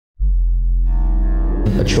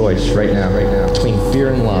a choice right now, between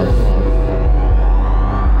fear and love.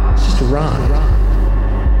 It's just a rock.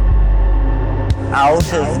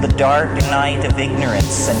 Out of the dark night of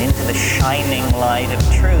ignorance and into the shining light of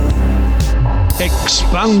truth.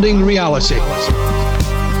 Expanding reality.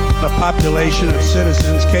 A population of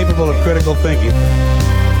citizens capable of critical thinking.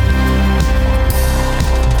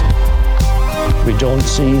 We don't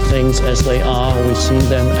see things as they are, we see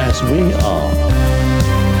them as we are.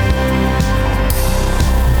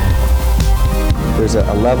 There's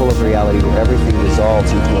a level of reality where everything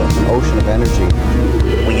dissolves into an ocean of energy.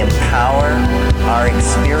 We empower our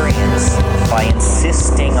experience by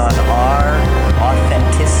insisting on our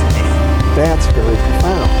authenticity. That's very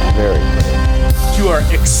profound. Very. You are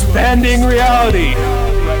expanding reality.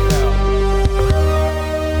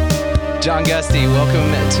 John Gusty,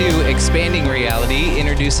 welcome to Expanding Reality,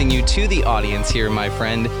 introducing you to the audience here, my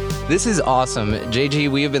friend. This is awesome. JG,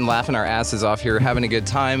 we have been laughing our asses off here, having a good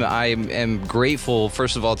time. I am grateful,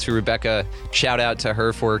 first of all, to Rebecca. Shout out to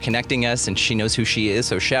her for connecting us, and she knows who she is,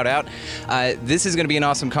 so shout out. This is going to be an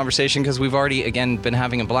awesome conversation because we've already, again, been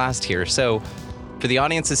having a blast here. So for the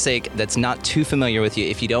audience's sake that's not too familiar with you,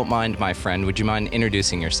 if you don't mind, my friend, would you mind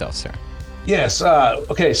introducing yourself, sir? Yes.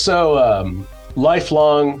 Okay. So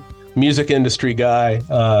lifelong music industry guy,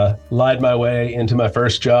 lied my way into my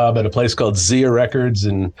first job at a place called Zia Records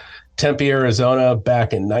in Tempe, Arizona,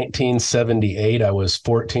 back in 1978. I was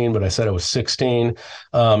 14, but I said I was 16.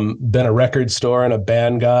 Been a record store and a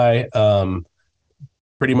band guy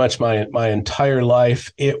pretty much my entire life.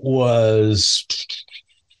 It was,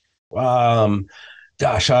 I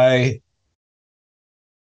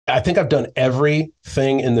think I've done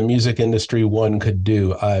everything in the music industry one could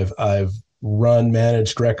do. I've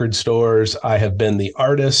managed record stores. I have been the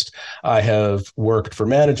artist. I have worked for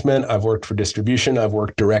management. I've worked for distribution. I've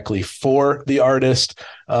worked directly for the artist.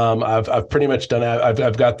 I've pretty much done.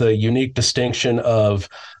 I've got the unique distinction of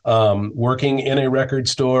working in a record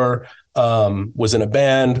store. Was in a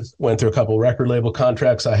band, went through a couple record label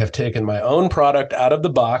contracts. I have taken my own product out of the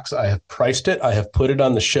box. I have priced it. I have put it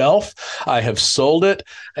on the shelf. I have sold it.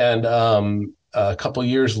 And a couple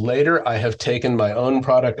years later, I have taken my own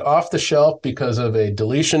product off the shelf because of a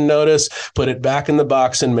deletion notice, put it back in the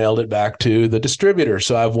box and mailed it back to the distributor.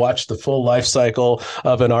 So I've watched the full life cycle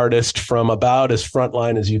of an artist from about as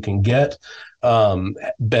frontline as you can get.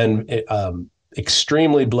 Been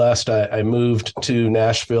extremely blessed. I moved to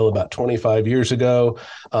Nashville about 25 years ago.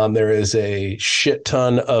 There is a shit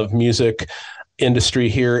ton of music industry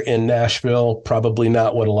here in Nashville. Probably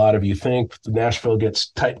not what a lot of you think. Nashville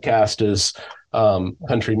gets typecast as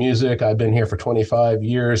country music. I've been here for 25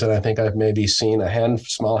 years, and I think I've maybe seen a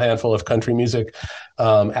small handful of country music,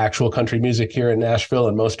 actual country music here in Nashville,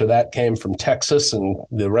 and most of that came from Texas, and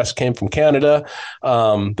the rest came from Canada.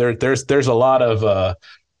 There's a lot of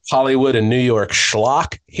Hollywood and New York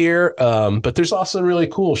schlock here, but there's also really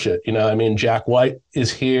cool shit. You know, I mean, Jack White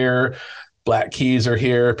is here. Black Keys are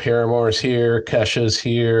here, Paramore's here, Kesha's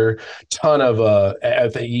here, ton of,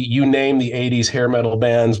 you name the 80s hair metal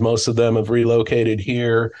bands, most of them have relocated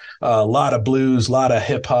here, a lot of blues, a lot of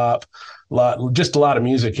hip hop, just a lot of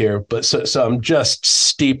music here. But so I'm just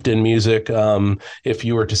steeped in music. If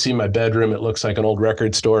you were to see my bedroom, it looks like an old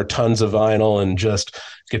record store, tons of vinyl and just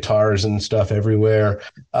guitars and stuff everywhere.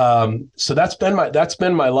 So that's been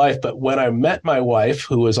my life. But when I met my wife,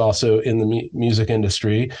 who was also in the music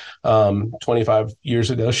industry 25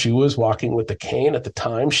 years ago, she was walking with a cane at the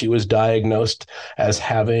time. She was diagnosed as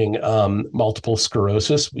having multiple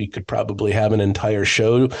sclerosis. We could probably have an entire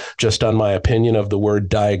show just on my opinion of the word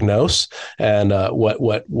diagnose and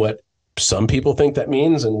what some people think that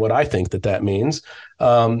means and what I think that means.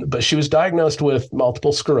 But she was diagnosed with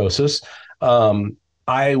multiple sclerosis.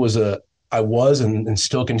 I was and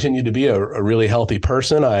still continue to be a really healthy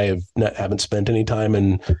person. I haven't spent any time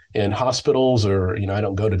in hospitals or, I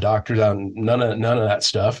don't go to doctors, none of that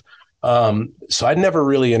stuff. So I'd never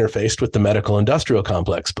really interfaced with the medical industrial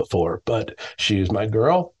complex before, but she was my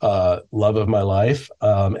girl, love of my life.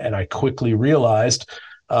 And I quickly realized,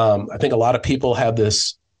 I think a lot of people have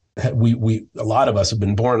this, a lot of us have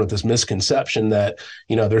been born with this misconception that,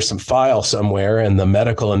 there's some file somewhere and the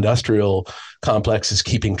medical industrial complex is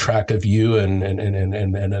keeping track of you and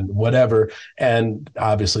whatever. And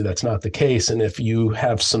obviously that's not the case. And if you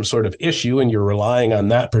have some sort of issue and you're relying on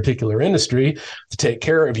that particular industry to take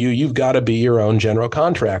care of you, you've got to be your own general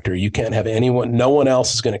contractor. You can't have no one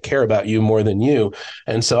else is going to care about you more than you.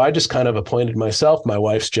 And so I just kind of appointed myself my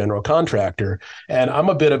wife's general contractor. And I'm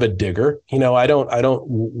a bit of a digger. I don't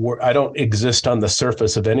I don't exist on the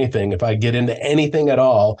surface of anything. If I get into anything at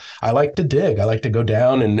all, I like to dig. I like to go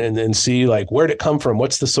down and see, like, where'd it come from?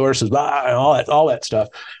 What's the sources? All that stuff.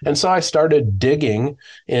 And so I started digging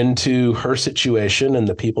into her situation and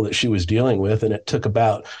the people that she was dealing with. And it took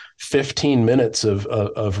about 15 minutes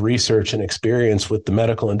of research and experience with the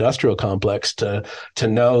medical industrial complex to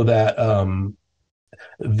know that I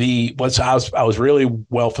was really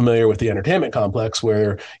well familiar with the entertainment complex,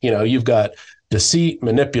 where, you know, you've got deceit,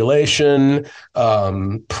 manipulation,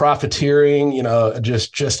 profiteering, you know,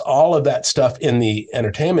 just all of that stuff in the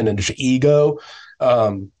entertainment industry, ego.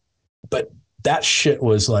 But that shit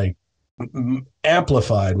was like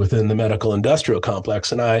amplified within the medical industrial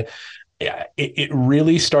complex. And it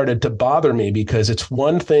really started to bother me, because it's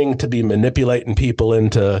one thing to be manipulating people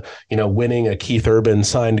into, you know, winning a Keith Urban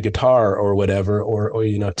signed guitar or whatever, or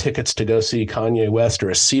you know, tickets to go see Kanye West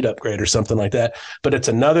or a seat upgrade or something like that. But it's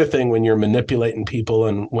another thing when you're manipulating people,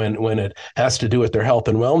 and when it has to do with their health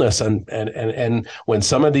and wellness, and when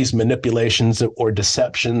some of these manipulations or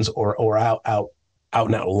deceptions or out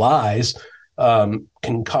and out lies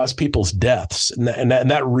can cause people's deaths, and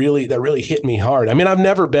that really hit me hard. I mean, I'm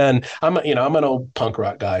an old punk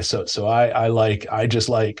rock guy, so I just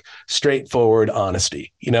like straightforward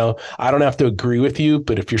honesty. You know, I don't have to agree with you,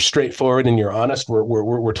 but if you're straightforward and you're honest,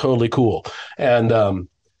 we're totally cool. And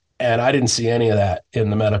I didn't see any of that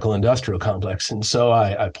in the medical industrial complex, and so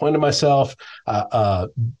I pointed myself,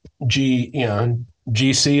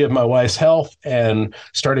 GC of my wife's health, and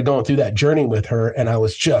started going through that journey with her, and I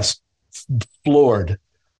was just floored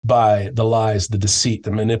by the lies, the deceit,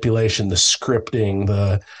 the manipulation, the scripting,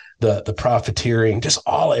 the profiteering, just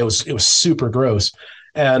all it was super gross.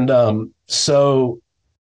 And so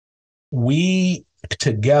we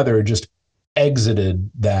together just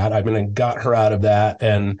exited that. I mean, I got her out of that.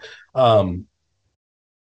 And along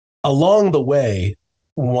the way,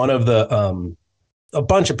 a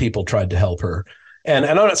bunch of people tried to help her. And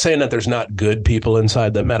I'm not saying that there's not good people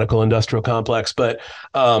inside the medical industrial complex, but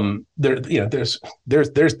there's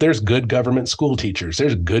good government school teachers.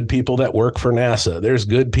 There's good people that work for NASA. There's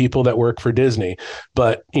good people that work for Disney.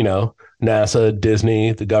 But, you know, NASA,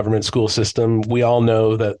 Disney, the government school system, we all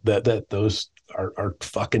know that those are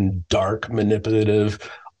fucking dark, manipulative,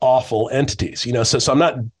 awful entities. You know, so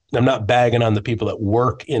I'm not bagging on the people that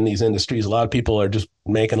work in these industries. A lot of people are just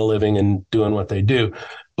making a living and doing what they do.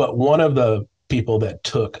 But one of the people that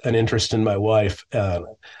took an interest in my wife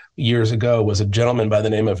years ago was a gentleman by the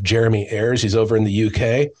name of Jeremy Ayres. He's over in the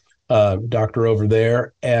UK, doctor over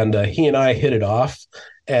there. And he and I hit it off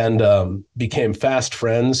and became fast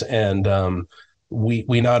friends. And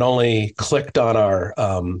we not only clicked on our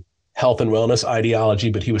health and wellness ideology,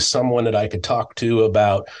 but he was someone that I could talk to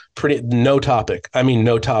about no topic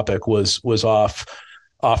was off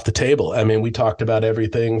the table. I mean, we talked about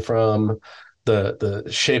everything from the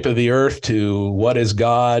shape of the earth to what is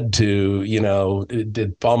God to, you know,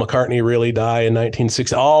 did Paul McCartney really die in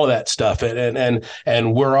 1960? All of that stuff. And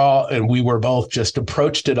we were both just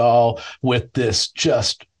approached it all with this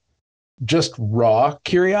just raw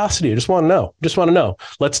curiosity. I just want to know.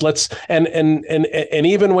 Let's and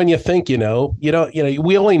even when you think,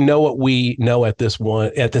 we only know what we know at this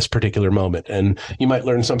particular moment. And you might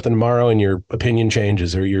learn something tomorrow and your opinion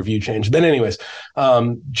changes or your view changes. But anyways,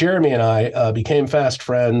 Jeremy and I became fast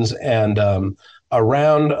friends, and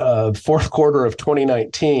around fourth quarter of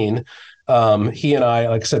 2019, he and I,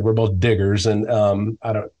 like I said, we're both diggers, and I'm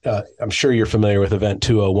sure you're familiar with Event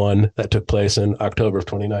 201 that took place in October of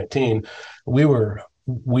 2019. We were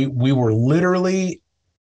literally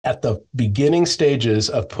at the beginning stages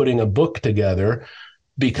of putting a book together,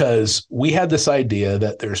 because we had this idea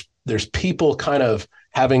that there's people kind of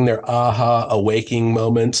having their aha awakening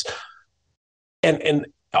moments, and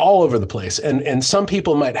all over the place, and some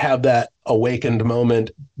people might have that awakened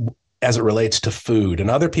moment as it relates to food, and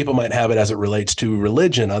other people might have it as it relates to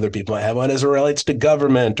religion. Other people might have one as it relates to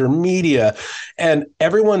government or media. And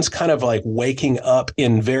everyone's kind of like waking up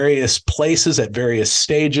in various places at various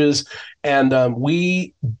stages. And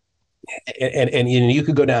you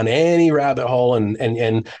could go down any rabbit hole,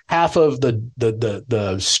 and half of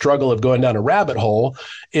the struggle of going down a rabbit hole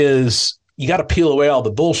is you got to peel away all the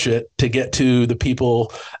bullshit to get to the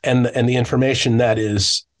people and the information that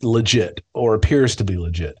is legit or appears to be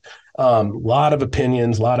legit. Lot of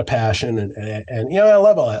opinions, a lot of passion, and I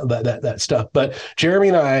love all that stuff. But Jeremy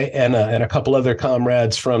and I and a couple other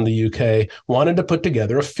comrades from the UK wanted to put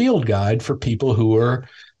together a field guide for people who were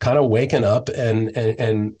kind of waking up,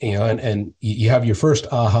 and you have your first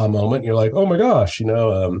aha moment. You're like, oh my gosh,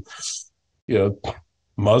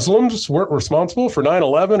 Muslims weren't responsible for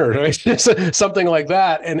 9/11 or something like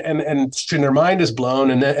that. And their mind is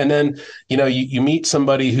blown. And then, you meet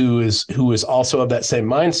somebody who is also of that same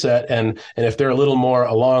mindset. And if they're a little more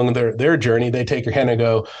along their journey, they take your hand and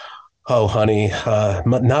go, oh, honey,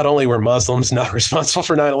 not only were Muslims not responsible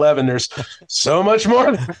for 9/11, there's so much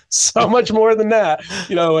more than that.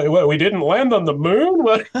 We didn't land on the moon.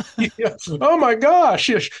 Oh my gosh,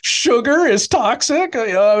 sugar is toxic.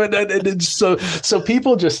 So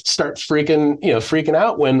people just start freaking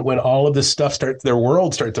out when all of this stuff their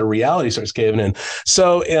reality starts caving in.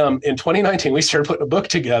 So in 2019, we started putting a book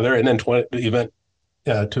together, and then the event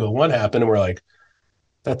 201 happened, and we're like,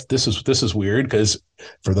 this is weird, because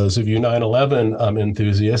for those of you 9/11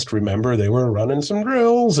 enthusiasts, remember they were running some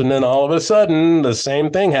drills, and then all of a sudden the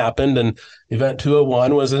same thing happened, and Event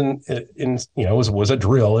 201 was was a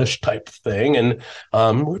drillish type thing, and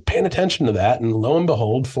we're paying attention to that, and lo and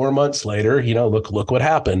behold, 4 months later, look what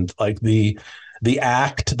happened. Like the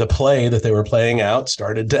play that they were playing out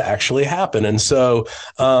started to actually happen, and so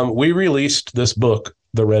we released this book,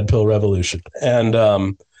 The Red Pill Revolution,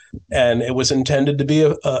 and it was intended to be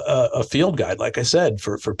a field guide, like I said,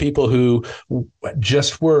 for people who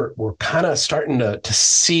just were kind of starting to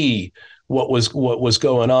see what was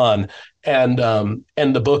going on. And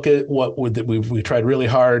the book, we tried really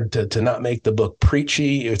hard to not make the book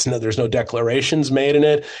preachy. There's no declarations made in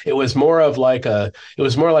it. It was more like a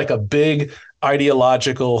big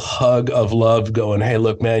ideological hug of love going, hey,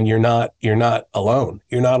 look, man, you're not alone.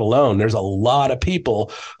 You're not alone. There's a lot of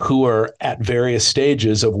people who are at various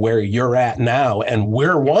stages of where you're at now, and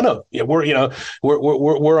we're one of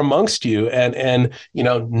we're amongst you, and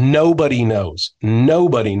nobody knows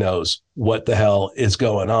what the hell is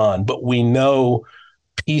going on, but we know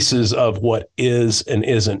pieces of what is and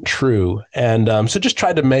isn't true. And so just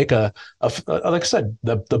tried to make like I said,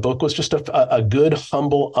 the book was just a good,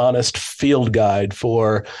 humble, honest field guide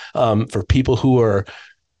for people who are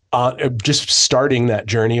just starting that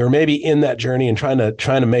journey, or maybe in that journey and trying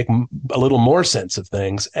to make a little more sense of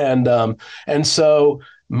things. And so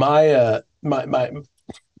my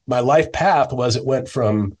life path it went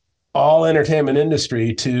from all entertainment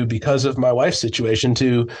industry to, because of my wife's situation,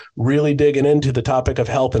 to really digging into the topic of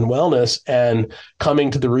health and wellness, and coming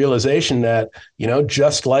to the realization that,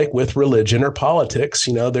 just like with religion or politics,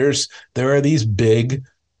 there are these big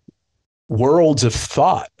worlds of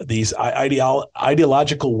thought, these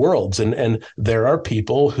ideological worlds. And there are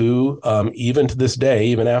people who, even to this day,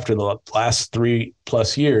 even after the last 3+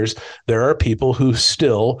 years, there are people who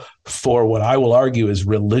still, for what I will argue is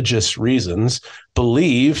religious reasons,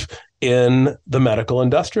 believe in the medical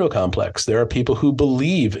industrial complex. There are people who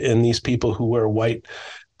believe in these people who wear white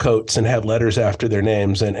coats and have letters after their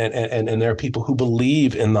names, and there are people who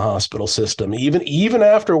believe in the hospital system, even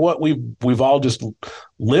after what we've all just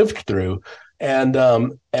lived through. And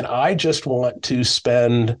I just want to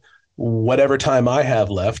spend whatever time I have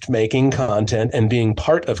left making content and being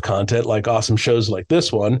part of content like awesome shows like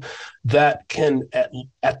this one that can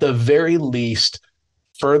at the very least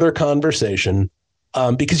further conversation.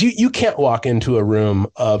 Because you can't walk into a room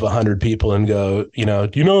of 100 people and go,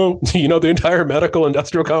 the entire medical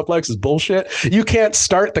industrial complex is bullshit. You can't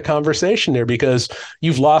start the conversation there, because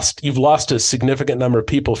you've lost a significant number of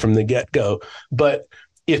people from the get-go. But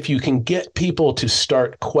if you can get people to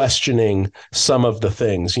start questioning some of the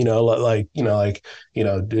things, did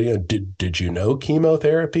you know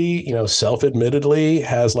chemotherapy, self-admittededly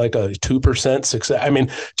has like a 2% success.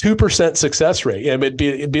 2% success rate. Yeah,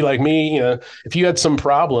 it'd be like me, if you had some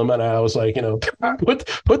problem and I was like,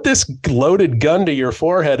 put this loaded gun to your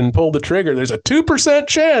forehead and pull the trigger, there's a 2%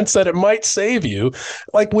 chance that it might save you.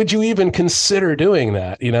 Like, would you even consider doing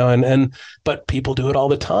that? But people do it all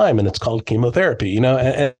the time, and it's called chemotherapy,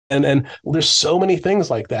 and there's so many things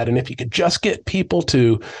like that. And if you could just get people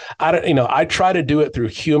to, I try to do it through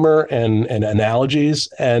humor and analogies.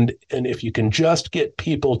 And if you can just get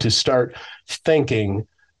people to start thinking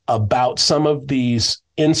about some of these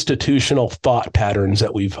institutional thought patterns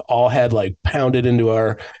that we've all had like pounded into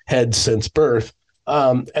our heads since birth,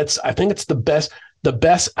 I think it's the best.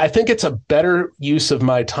 I think it's a better use of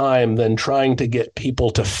my time than trying to get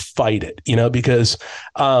people to fight it, because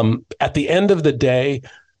at the end of the day,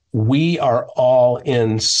 we are all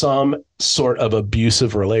in some sort of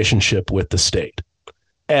abusive relationship with the state.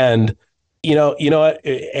 And,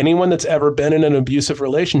 anyone that's ever been in an abusive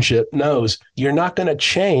relationship knows you're not going to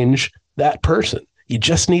change that person. You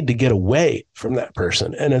just need to get away from that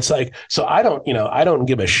person. And it's like, so I don't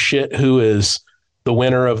give a shit who is the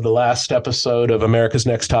winner of the last episode of America's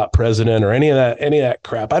Next Top President or any of that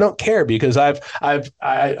crap. I don't care because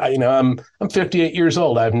I'm 58 years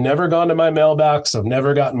old. I've never gone to my mailbox. I've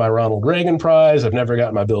never gotten my Ronald Reagan Prize. I've never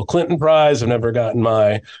gotten my Bill Clinton Prize. I've never gotten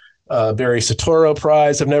my Barry Soetoro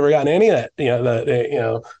Prize. I've never gotten any of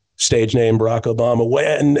that. Stage name Barack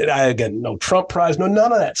Obama. And again, no Trump Prize, no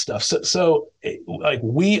none of that stuff. So like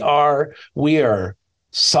we are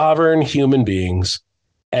sovereign human beings,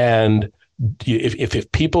 and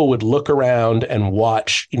if people would look around and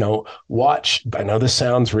watch, I know this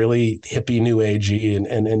sounds really hippie, new agey,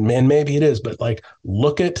 and maybe it is, but like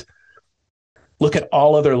look at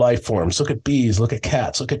all other life forms. Look at bees, look at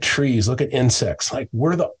cats, look at trees, look at insects. Like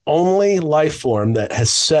we're the only life form that has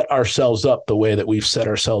set ourselves up the way that we've set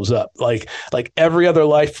ourselves up. Like every other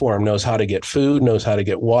life form knows how to get food, knows how to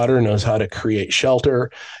get water, knows how to create shelter,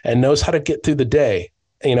 and knows how to get through the day,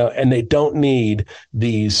 and they don't need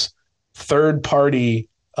these third-party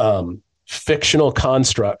fictional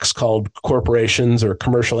constructs called corporations or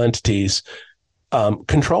commercial entities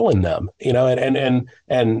controlling them.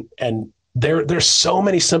 And there's so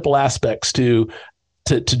many simple aspects to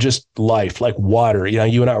just life, like water.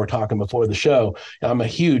 You and I were talking before the show.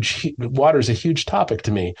 Water is a huge topic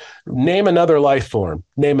to me. Name another life form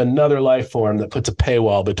that puts a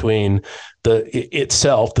paywall between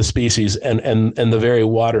itself, the species, and the very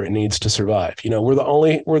water it needs to survive. We're the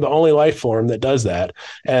only life form that does that,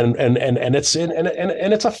 and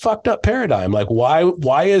it's a fucked up paradigm. Like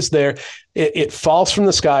why is there? It falls from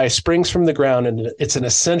the sky, springs from the ground, and it's an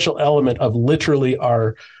essential element of literally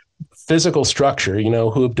our physical structure,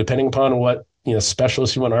 who, depending upon what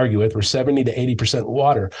specialists you want to argue with, we're 70 to 80%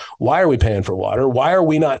 water. Why are we paying for water? Why are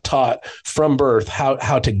we not taught from birth how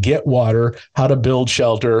to get water, how to build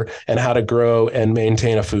shelter, and how to grow and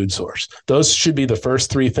maintain a food source? Those should be the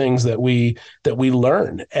first three things that we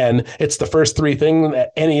learn. And it's the first three things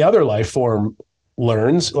that any other life form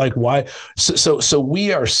learns. Like why? So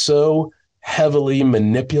we are so heavily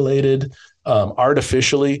manipulated,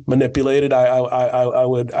 artificially manipulated. I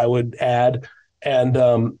would add, and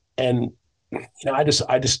I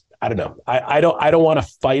don't know. I don't want to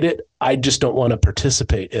fight it. I just don't want to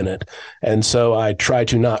participate in it, and so I try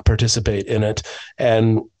to not participate in it.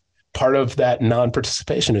 And part of that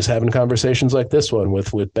non-participation is having conversations like this one with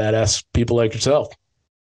badass people like yourself.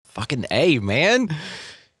 Fucking A, man.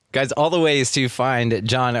 Guys, all the ways to find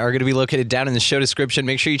John are going to be located down in the show description.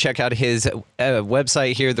 Make sure you check out his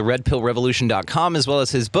website here, theredpillrevolution.com, as well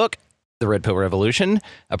as his book, The Red Pill Revolution,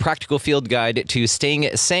 a practical field guide to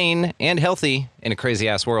staying sane and healthy in a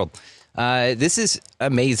crazy-ass world. This is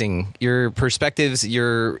amazing. Your perspectives,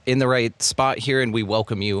 you're in the right spot here, and we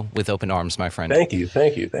welcome you with open arms, my friend. Thank you.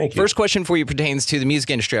 First question for you pertains to the music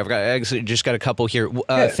industry. I actually just got a couple here.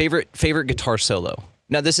 Favorite guitar solo?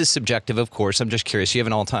 Now, this is subjective, of course. I'm just curious. You have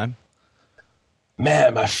an all-time?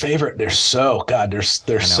 Man, my favorite. There's so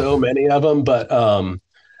many of them, but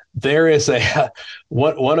there is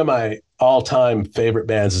one of my all-time favorite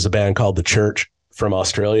bands is a band called The Church from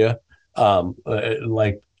Australia.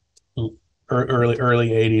 Like early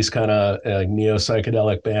 80s kind of neo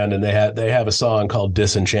psychedelic band, and they have a song called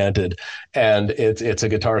Disenchanted, and it's a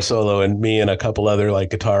guitar solo, and me and a couple other like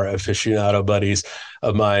guitar aficionado buddies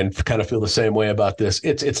of mine kind of feel the same way about this.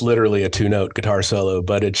 It's literally a 2-note guitar solo,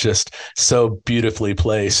 but it's just so beautifully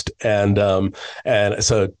placed. And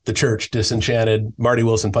so The Church, Disenchanted. Marty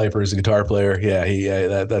Wilson Piper is a guitar player.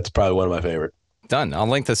 That's probably one of my favorite. Done. I'll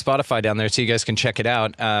link the Spotify down there so you guys can check it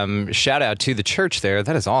out. Shout out to The Church there.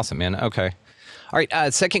 That is awesome, man. Okay. All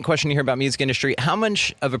right. Second question here about music industry. How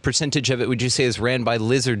much of a percentage of it would you say is ran by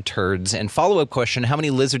lizard turds? And follow-up question, how many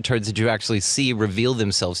lizard turds did you actually see reveal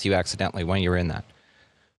themselves to you accidentally when you were in that?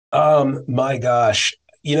 My gosh,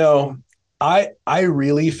 I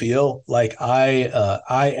really feel like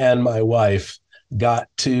I and my wife got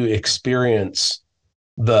to experience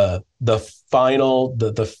the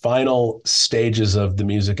final stages of the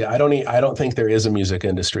music. I don't think there is a music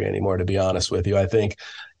industry anymore, to be honest with you. I think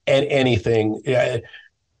anything,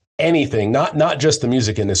 not just the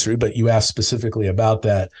music industry, but you asked specifically about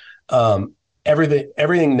that.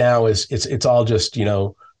 Everything now it's all just,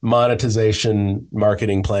 monetization,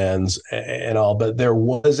 marketing plans and all. But there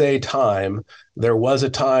was a time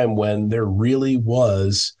when there really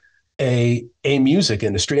was a music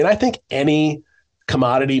industry. And I think any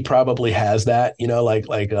commodity probably has that, I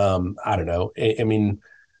don't know. I mean,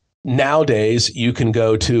 nowadays you can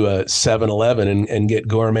go to a 7-Eleven and get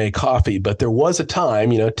gourmet coffee, but there was a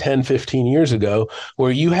time, 10, 15 years ago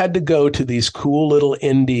where you had to go to these cool little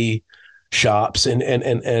indie shops and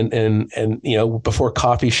before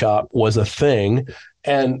coffee shop was a thing.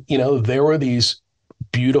 And, there were these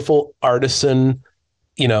beautiful artisan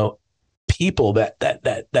people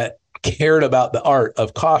that cared about the art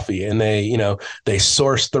of coffee, and they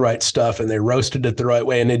sourced the right stuff and they roasted it the right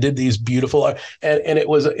way, and they did these beautiful and it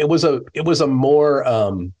was a more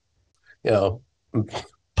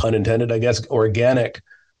pun intended, I guess, organic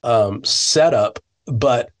setup.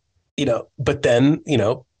 But then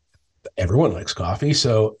everyone likes coffee,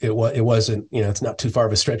 so it wasn't, it's not too far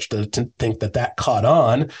of a stretch to think that caught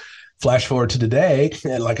on. Flash forward to today,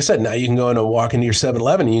 and like I said, now you can go in and walk into your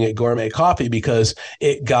 7-Eleven and you get gourmet coffee because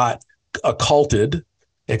it got occulted.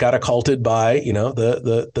 It got occulted by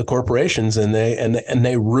the corporations, and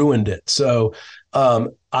they ruined it. So I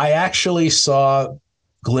actually saw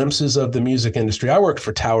glimpses of the music industry. I worked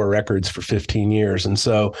for Tower Records for 15 years. And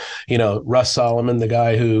so, Russ Solomon, the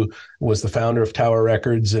guy who was the founder of Tower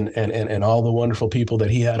Records, and all the wonderful people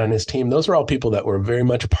that he had on his team, those are all people that were very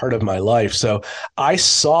much a part of my life. So I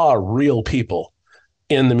saw real people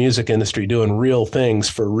in the music industry doing real things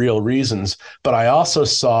for real reasons. But I also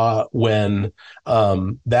saw when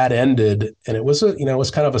that ended, and it was it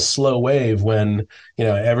was kind of a slow wave when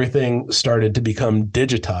everything started to become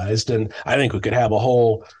digitized. And I think we could have a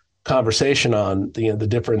whole conversation on the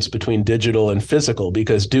difference between digital and physical,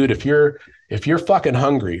 because dude, if you're fucking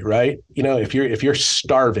hungry, right, if you're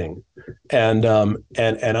starving, and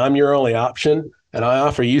I'm your only option, and I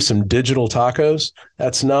offer you some digital tacos,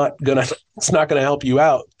 it's not gonna help you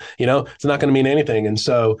out. It's not gonna mean anything. And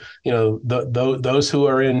so, those who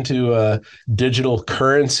are into digital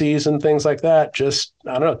currencies and things like that, just,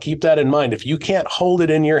 I don't know, keep that in mind. If you can't hold it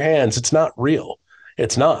in your hands, it's not real.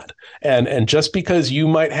 It's not. And just because you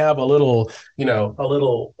might have a little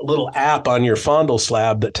app on your fondle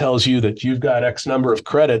slab that tells you that you've got X number of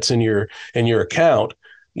credits in your account,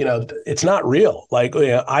 it's not real. Like,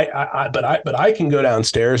 I can go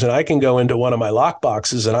downstairs and I can go into one of my lock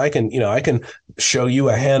boxes and I can show you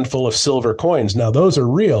a handful of silver coins. Now those are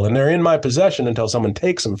real and they're in my possession until someone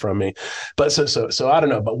takes them from me. But so I don't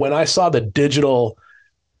know. But when I saw the digital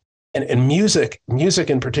and music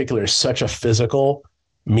in particular is such a physical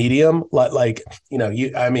medium, not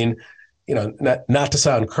to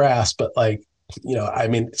sound crass, but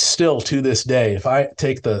still to this day, if I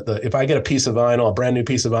take if I get a piece of vinyl, a brand new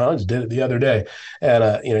piece of vinyl, I just did it the other day,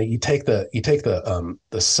 and you take the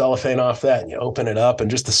cellophane off that and you open it up, and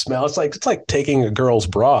just the smell, it's like taking a girl's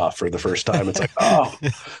bra for the first time. It's like, oh,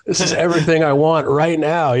 this is everything I want right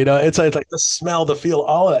now. It's like the smell, the feel,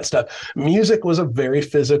 all of that stuff. Music was a very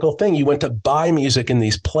physical thing. You went to buy music in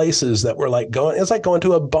these places that were it's like going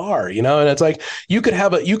to a bar, and it's like you could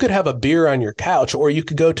have a beer on your couch, or you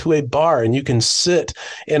could go to a bar and you can sit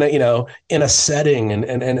in a setting,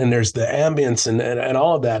 and there's the ambience and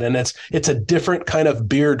all of that, and it's a different kind of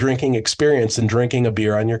beer drinking experience than drinking a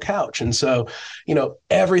beer on your couch. And so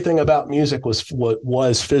everything about music was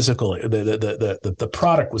physical. The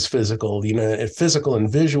product was physical, physical and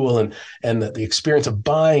visual, and the experience of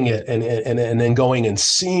buying it and then going and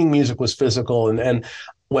seeing music was physical. And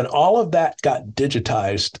when all of that got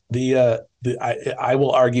digitized, I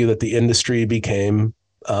will argue that the industry became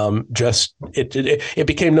it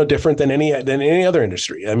became no different than any other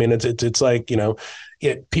industry. I mean, it's like,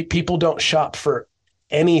 people don't shop for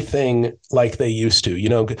anything like they used to. You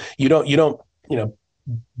don't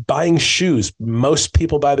buying shoes. Most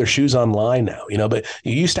people buy their shoes online now, but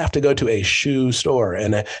you used to have to go to a shoe store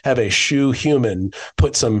and have a shoe human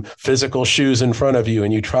put some physical shoes in front of you,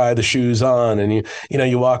 and you try the shoes on, and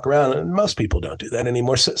you walk around, and most people don't do that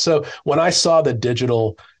anymore. So when I saw the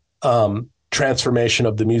digital transformation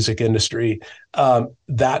of the music industry,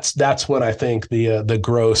 that's when I think the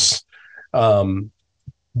gross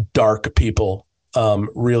dark people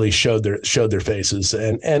really showed their faces,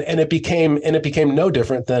 and it became no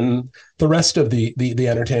different than the rest of the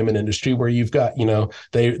entertainment industry, where you've got they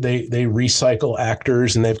recycle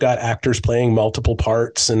actors, and they've got actors playing multiple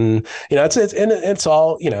parts, and it's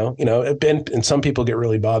all and some people get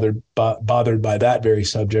really bothered by that very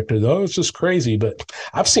subject. It's just crazy, but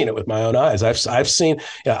I've seen it with my own eyes. I've seen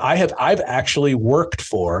I've actually worked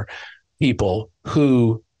for people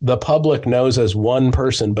who the public knows as one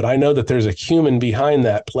person, but I know that there's a human behind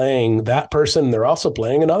that playing that person. They're also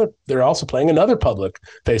playing another public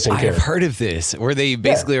facing character. I've heard of this, where they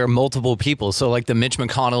basically are multiple people. So like the Mitch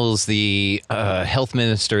McConnell's the health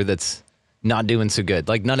minister that's not doing so good.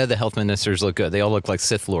 Like none of the health ministers look good. They all look like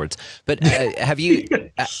Sith Lords. But have you?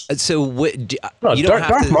 So what? You don't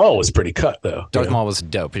Darth Maul was pretty cut though. Darth Maul was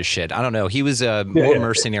dope as shit. I don't know. He was more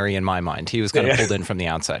mercenary in my mind. He was kind of pulled in from the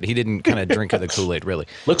outside. He didn't kind of drink of the Kool-Aid really.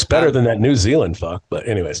 Looks better than that New Zealand fuck. But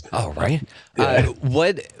anyways. Oh right.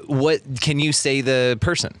 What can you say the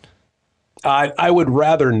person? I would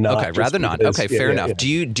rather not. Okay, rather not. Okay, fair enough.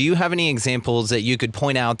 Yeah. Do you have any examples that you could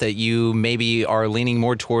point out that you maybe are leaning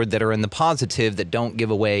more toward that are in the positive that don't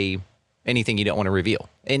give away anything you don't want to reveal?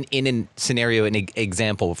 In a scenario, an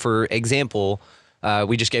example. For example,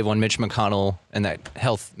 we just gave one Mitch McConnell and that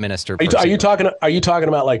health minister. Are you talking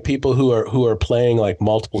about like people who are playing like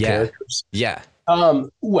multiple characters? Yeah.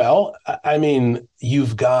 Well, I mean,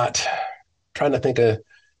 you've got trying to think of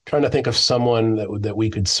someone that we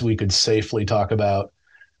could safely talk about.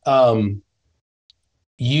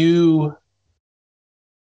 Here's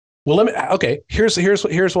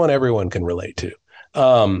one everyone can relate to.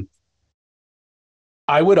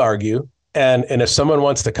 I would argue, and if someone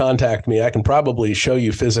wants to contact me, I can probably show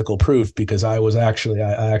you physical proof because I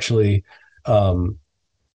actually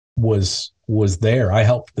was there. I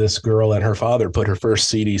helped this girl and her father put her first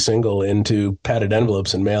CD single into padded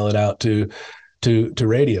envelopes and mail it out to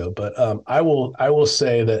radio. But I will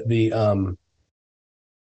say that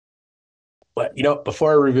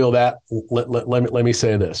before I reveal that, let me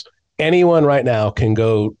say this. Anyone right now can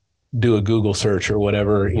go do a Google search or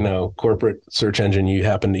whatever, corporate search engine you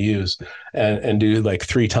happen to use and do like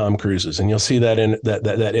 3 Tom Cruises. And you'll see that in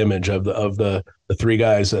that image of the 3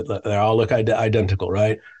 guys that they all look identical,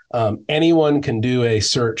 right? Anyone can do a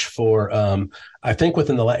search for, I think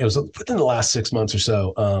within the last 6 months or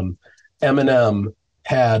so, Eminem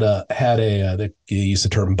had they use the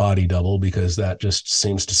term body double because that just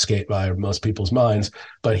seems to skate by most people's minds.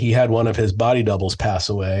 But he had one of his body doubles pass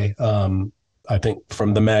away, I think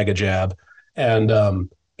from the MAGA jab, and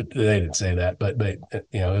they didn't say that, but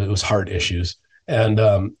it was heart issues, and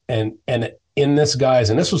in this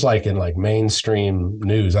guy's, and this was like in like mainstream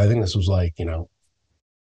news. I think this was like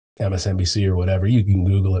MSNBC or whatever. You can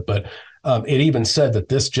Google it, but it even said that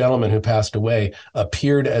this gentleman who passed away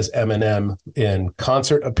appeared as Eminem in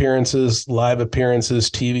concert appearances, live appearances,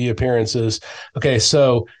 TV appearances. Okay,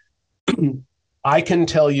 so I can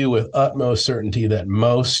tell you with utmost certainty that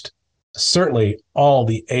certainly all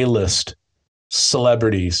the A-list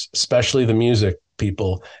celebrities, especially the music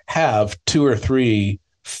people, have 2 or 3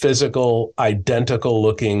 physical, identical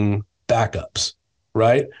looking backups,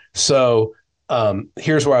 right? So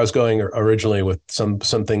here's where I was going originally with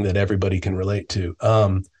something that everybody can relate to.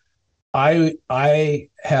 I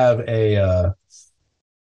have a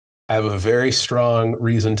very strong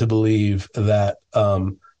reason to believe that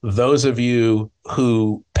those of you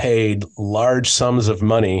who paid large sums of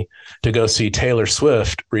money to go see Taylor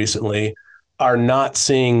Swift recently are not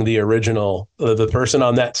seeing the original. The person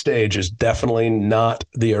on that stage is definitely not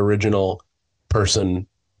the original person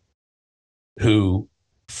who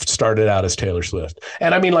started out as Taylor Swift.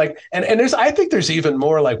 And I mean, like, and I think there's even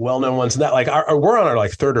more like well-known ones than that. Like we're on our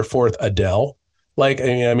like 3rd or 4th Adele. Like,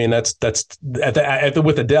 I mean, that's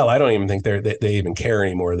with Adele, I don't even think they even care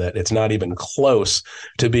anymore, that it's not even close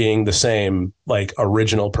to being the same like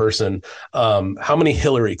original person. How many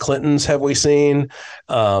Hillary Clintons have we seen?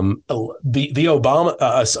 The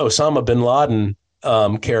Osama bin Laden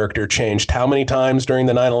character changed how many times during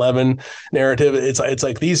the 9/11 narrative? It's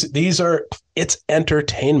like it's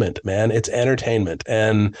entertainment, man. It's entertainment,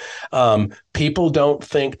 and people don't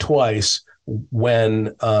think twice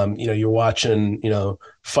when you're watching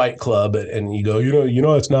Fight Club and you go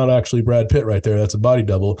it's not actually Brad Pitt right there, that's a body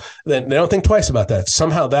double. Then they don't think twice about that.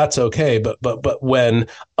 Somehow that's okay, but when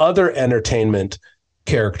other entertainment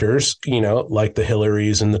characters, like the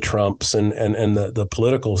Hillarys and the Trumps and the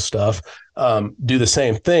political stuff, do the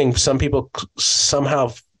same thing, some people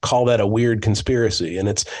somehow call that a weird conspiracy, and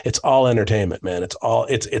it's all entertainment, man. It's all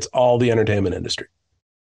the entertainment industry.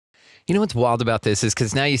 You know what's wild about this is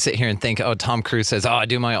because now you sit here and think, oh, Tom Cruise says, oh, I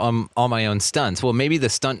do all my own stunts. Well, maybe the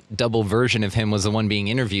stunt double version of him was the one being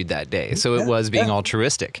interviewed that day, so it was being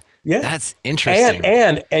altruistic. Yeah, that's interesting.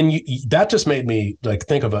 And that just made me like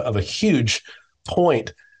think of a huge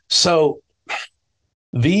point. So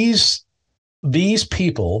these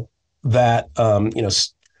people that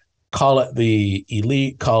call it the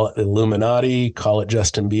elite, call it Illuminati, call it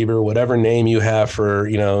Justin Bieber, whatever name you have for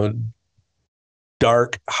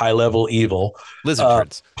dark, high-level evil.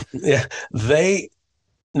 Lizards. Yeah,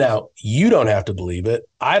 now you don't have to believe it.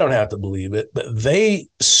 I don't have to believe it, but they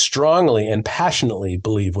strongly and passionately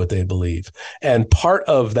believe what they believe. And part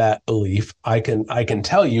of that belief, I can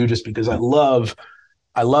tell you, just because I love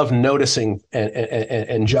noticing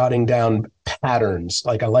and jotting down patterns.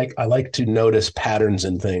 Like I like to notice patterns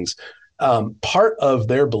in things. Part of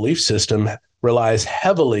their belief system relies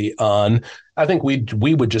heavily on, I think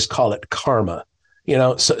we would just call it karma.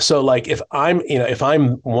 So like if I'm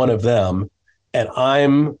one of them and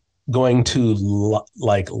I'm going to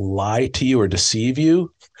lie to you or deceive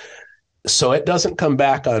you, so it doesn't come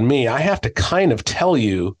back on me. I have to kind of tell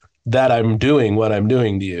you that I'm doing what I'm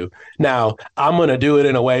doing to you. Now, I'm going to do it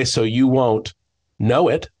in a way so you won't know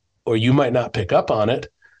it, or you might not pick up on it.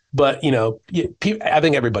 But, I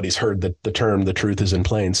think everybody's heard the term, the truth is in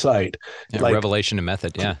plain sight. Yeah, like, revelation and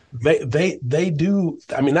method. Yeah. They do.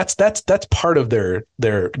 I mean, that's part of their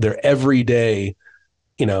everyday,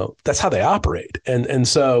 that's how they operate. And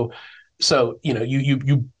so,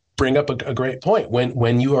 you bring up a great point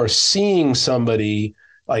when you are seeing somebody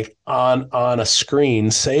like on a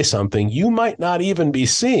screen say something, you might not even be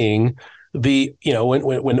seeing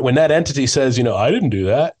when that entity says, I didn't do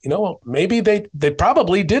that, well, maybe they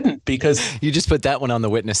probably didn't, because you just put that one on the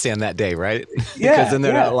witness stand that day, right? Yeah. Because then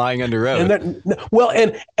they're not lying under oath.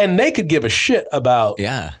 And they could give a shit about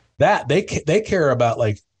that. They care about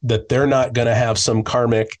like that they're not going to have some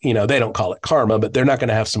karmic, they don't call it karma, but they're not going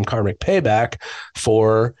to have some karmic payback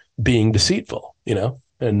for being deceitful,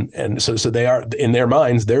 and so they are, in their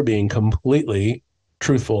minds, they're being completely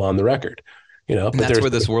truthful on the record. And that's where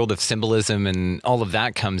this world of symbolism and all of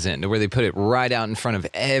that comes in, where they put it right out in front of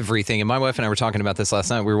everything. And my wife and I were talking about this last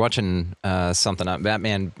night. We were watching something on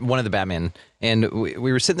Batman, one of the Batman, and we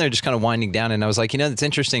were sitting there just kind of winding down. And I was like, that's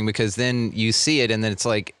interesting, because then you see it, and then it's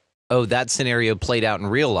like, oh, that scenario played out in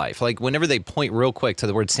real life. Like whenever they point real quick to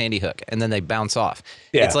the word Sandy Hook and then they bounce off,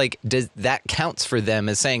 it's like, does that counts for them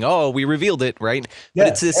as saying, oh, we revealed it, right? But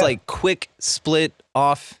it's this like quick split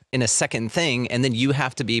off in a second thing, and then you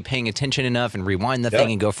have to be paying attention enough and rewind the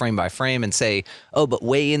thing and go frame by frame and say, oh, but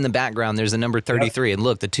way in the background there's a number 33, and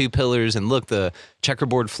look, the two pillars, and look, the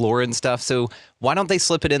checkerboard floor and stuff. So why don't they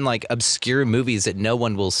slip it in like obscure movies that no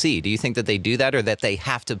one will see? Do you think that they do that, or that they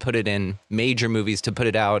have to put it in major movies to put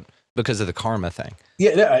it out because of the karma thing?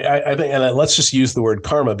 Yeah, I think, and let's just use the word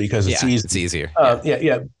karma because it's easy. It's easier.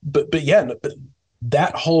 But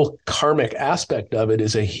that whole karmic aspect of it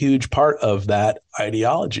is a huge part of that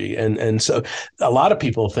ideology, and so a lot of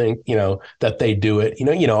people think that they do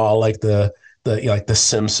it. All like the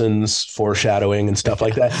Simpsons foreshadowing and stuff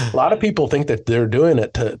like that. A lot of people think that they're doing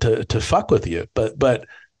it to fuck with you, but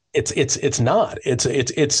it's not.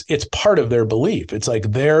 It's part of their belief. It's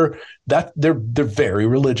like they're very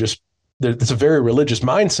religious. It's a very religious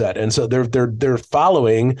mindset, and so they're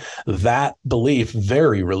following that belief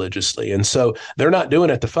very religiously, and so they're not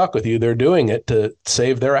doing it to fuck with you. They're doing it to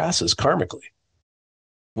save their asses karmically.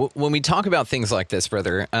 When we talk about things like this,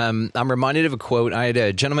 brother, I'm reminded of a quote. I had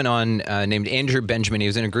a gentleman on named Andrew Benjamin. He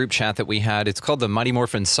was in a group chat that we had. It's called the Mighty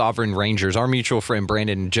Morphin Sovereign Rangers. Our mutual friend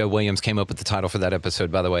Brandon Joe Williams came up with the title for that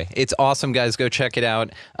episode, by the way. It's awesome, guys. Go check it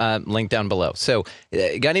out. Link down below. So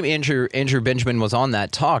a guy named Andrew Benjamin was on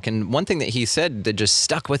that talk, and one thing that he said that just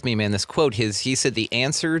stuck with me, man, this quote, he said, the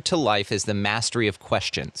answer to life is the mastery of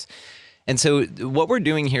questions. And so what we're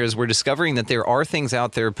doing here is we're discovering that there are things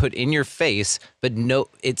out there put in your face, but no,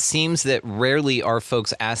 it seems that rarely are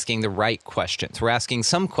folks asking the right questions. We're asking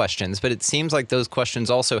some questions, but it seems like those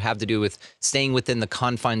questions also have to do with staying within the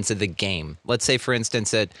confines of the game. Let's say, for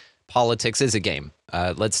instance, that politics is a game.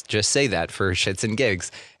 Let's just say that for shits and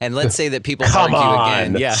gigs. And let's say that people argue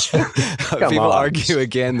again. Yeah. People argue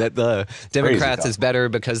again that the Democrats is better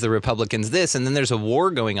because the Republicans this, and then there's a war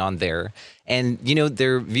going on there. And,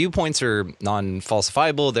 their viewpoints are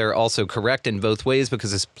non-falsifiable. They're also correct in both ways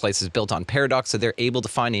because this place is built on paradox. So they're able to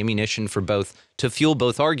find ammunition for both, to fuel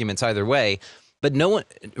both arguments either way. But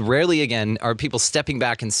rarely again are people stepping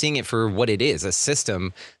back and seeing it for what it is, a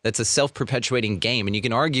system that's a self-perpetuating game. And you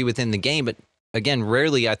can argue within the game, but again,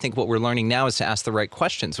 rarely, I think what we're learning now is to ask the right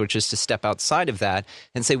questions, which is to step outside of that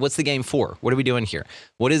and say, what's the game for? What are we doing here?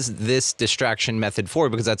 What is this distraction method for?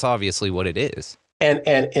 Because that's obviously what it is. And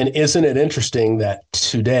isn't it interesting that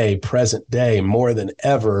today, present day, more than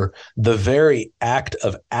ever, the very act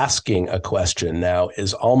of asking a question now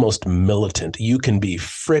is almost militant. You can be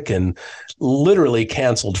frickin' literally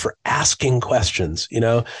canceled for asking questions,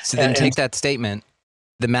 So then take that statement.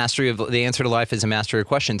 The mastery of the answer to life is a mastery of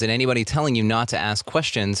questions. And anybody telling you not to ask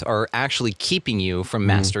questions are actually keeping you from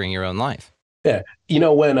mastering your own life. Yeah.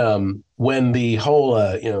 When the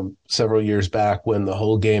whole, several years back, when the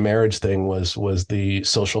whole gay marriage thing was the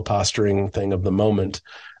social posturing thing of the moment,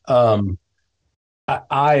 I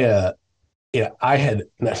had,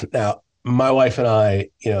 now my wife and I,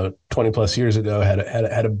 20 plus years ago had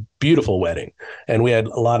a beautiful wedding, and we had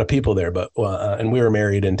a lot of people there, but, and we were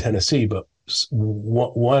married in Tennessee, but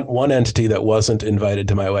one entity that wasn't invited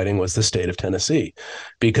to my wedding was the state of Tennessee,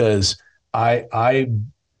 because I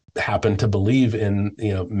happen to believe in,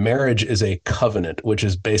 marriage is a covenant, which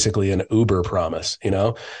is basically an Uber promise,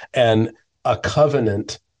 and a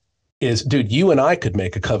covenant is, dude, you and I could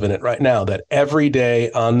make a covenant right now that every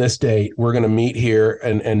day on this date, we're going to meet here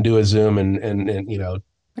and do a Zoom and you know,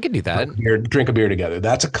 I could do that. drink a beer together.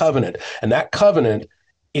 That's a covenant. And that covenant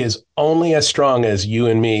is only as strong as you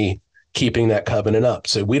and me keeping that covenant up.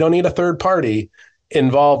 So we don't need a third party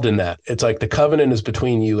involved in that. It's like the covenant is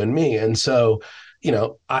between you and me. And so, you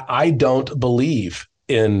know, I don't believe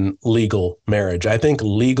in legal marriage. I think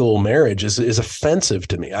legal marriage is offensive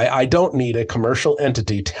to me. I don't need a commercial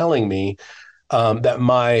entity telling me that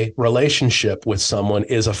my relationship with someone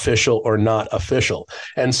is official or not official.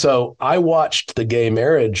 And so I watched the gay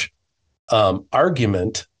marriage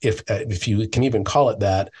argument, if you can even call it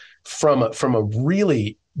that, from a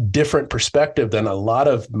really different perspective than a lot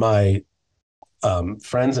of my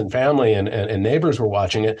friends and family and neighbors were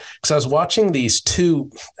watching it, because I was watching these two,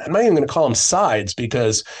 I'm not even going to call them sides,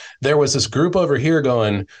 because there was this group over here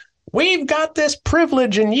going, we've got this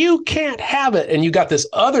privilege and you can't have it. And you got this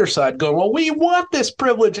other side going, well, we want this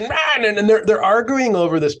privilege. And they're arguing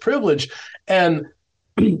over this privilege. And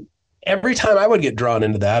every time I would get drawn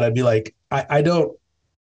into that, I'd be like, I don't,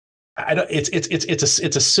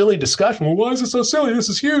 it's a silly discussion. Well, why is it so silly? This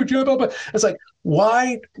is huge. Blah, blah, blah. It's like,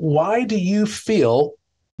 why do you feel,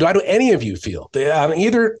 why do any of you feel on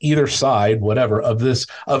either side, whatever, of this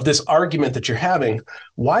argument that you're having,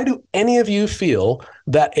 why do any of you feel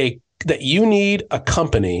that you need a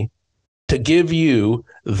company to give you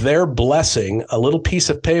their blessing, a little piece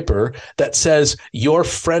of paper that says your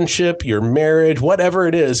friendship, your marriage, whatever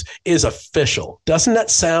it is official? Doesn't that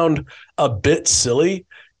sound a bit silly?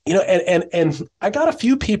 You know, and I got a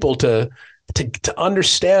few people to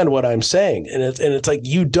understand what I'm saying, and it's like,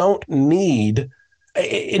 you don't need.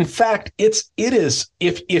 In fact, it's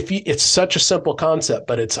such a simple concept,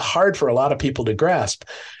 but it's hard for a lot of people to grasp.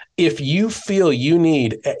 If you feel you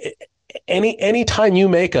need any time you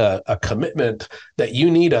make a commitment that you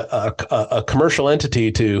need a commercial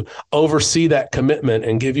entity to oversee that commitment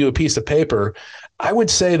and give you a piece of paper, I would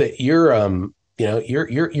say that you're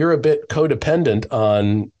a bit codependent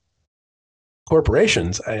on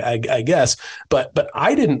corporations, I guess. But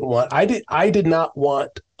I did not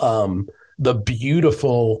want the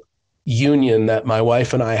beautiful union that my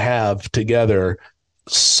wife and I have together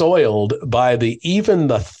soiled by even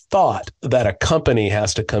the thought that a company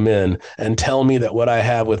has to come in and tell me that what I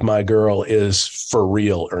have with my girl is for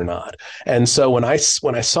real or not. And so when I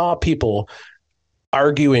saw people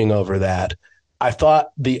arguing over that, I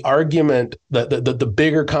thought the argument, the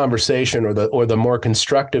bigger conversation or the more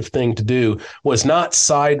constructive thing to do was not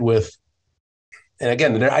side with, and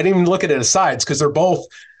again, I didn't even look at it as sides, because they're both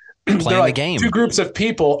playing like the game. Two groups of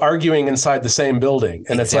people arguing inside the same building.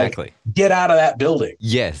 And Exactly. It's like, get out of that building.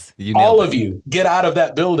 Yes. All of you get out of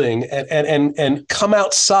that building and come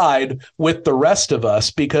outside with the rest of us,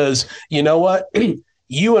 because you know what?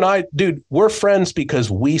 You and I, dude, we're friends because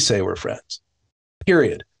we say we're friends,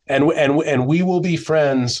 period. And we will be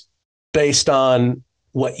friends based on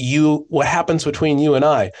what happens between you and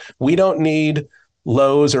I. We don't need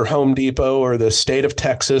Lowe's or Home Depot or the state of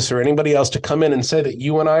Texas or anybody else to come in and say that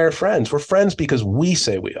you and I are friends. We're friends because we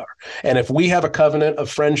say we are. And if we have a covenant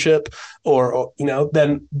of friendship or you know,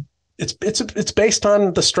 then it's based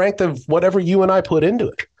on the strength of whatever you and I put into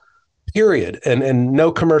it, period. And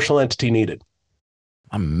no commercial entity needed.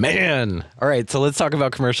 Oh, man. All right. So let's talk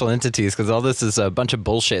about commercial entities, because all this is a bunch of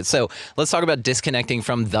bullshit. So let's talk about disconnecting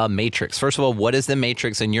from the matrix. First of all, what is the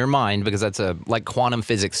matrix in your mind? Because that's like quantum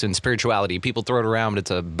physics and spirituality. People throw it around, but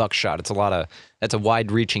it's a buckshot. That's a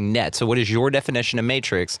wide reaching net. So what is your definition of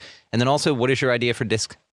matrix? And then also, what is your idea for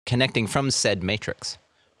disconnecting from said matrix?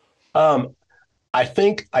 I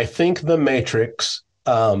think the matrix,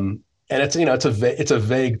 and it's a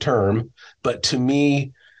vague term, but to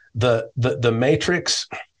me, the matrix,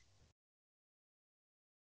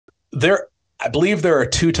 I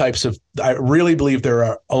really believe there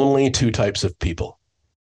are only two types of people.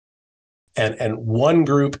 And one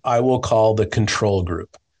group I will call the control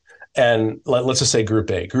group. And let's just say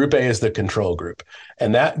group A. Group A is the control group.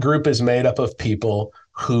 And that group is made up of people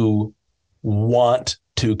who want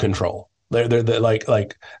to control. They're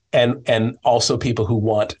like, and also people who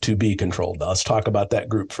want to be controlled. Now, let's talk about that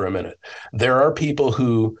group for a minute. There are people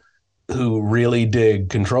who really dig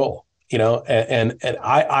control, you know, and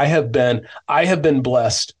I have been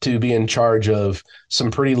blessed to be in charge of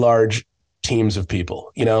some pretty large teams of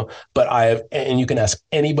people, you know, but and you can ask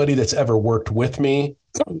anybody that's ever worked with me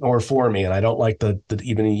or for me, and I don't like the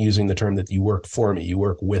even using the term that you work for me, you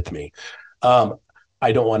work with me.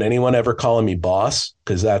 I don't want anyone ever calling me boss,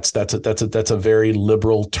 because that's a very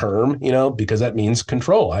liberal term, you know, because that means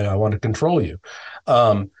control. I want to control you.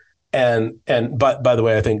 And but by the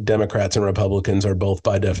way, I think Democrats and Republicans are both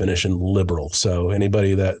by definition liberal. So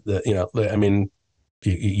anybody that I mean,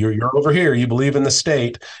 you're over here, you believe in the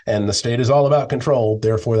state, and the state is all about control.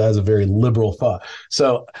 Therefore, that is a very liberal thought.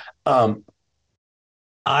 So I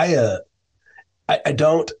I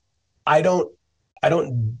don't I don't I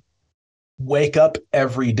don't wake up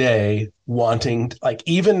every day wanting, like,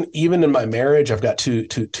 even in my marriage, I've got two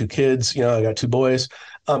kids, I got two boys.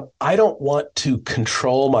 I don't want to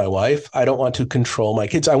control my wife. I don't want to control my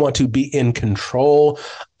kids. I want to be in control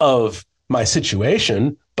of my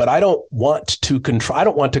situation, but I don't want to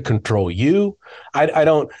control you. I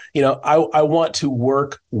don't, I want to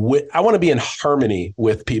I want to be in harmony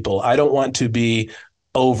with people. I don't want to be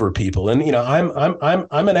over people. And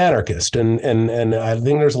I'm an anarchist, and I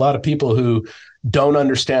think there's a lot of people who don't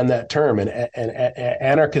understand that term. And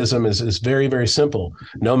anarchism is very, very simple: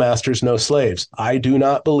 no masters, no slaves. I do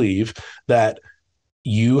not believe that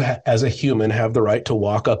you as a human have the right to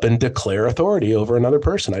walk up and declare authority over another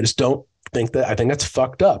person. I just don't think that. I think that's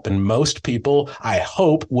fucked up. And most people, I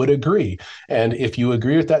hope, would agree. And if you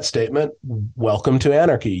agree with that statement, welcome to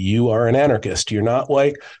anarchy. You are an anarchist. You're not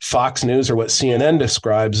like Fox News or what CNN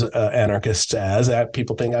describes anarchists as. I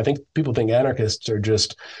think people think anarchists are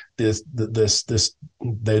just this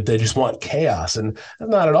they just want chaos, and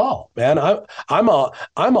not at all, man. I'm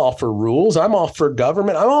all for rules. I'm all for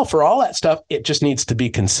government. I'm all for all that stuff. It just needs to be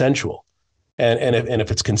consensual. And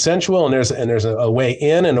if it's consensual and there's a way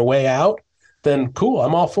in and a way out, then cool,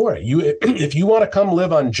 I'm all for it. If you want to come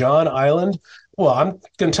live on John Island, well, I'm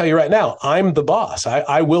going to tell you right now, I'm the boss.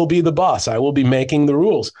 I will be the boss. I will be making the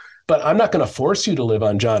rules. But I'm not going to force you to live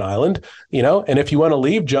on John Island, and if you want to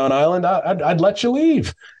leave John Island, I'd let you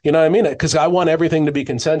leave. You know what I mean? Because I want everything to be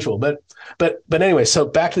consensual. But anyway, so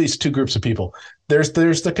back to these two groups of people. There's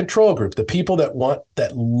the control group, the people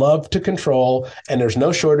that love to control, and there's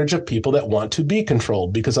no shortage of people that want to be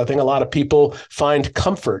controlled, because I think a lot of people find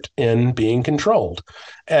comfort in being controlled.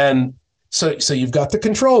 And so you've got the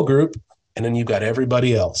control group, and then you've got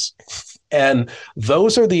everybody else. And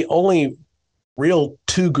those are the only real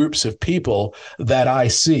two groups of people that I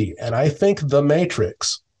see. And I think the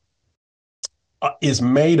Matrix is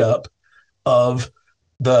made up of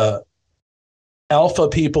the alpha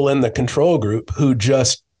people in the control group who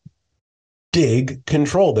just dig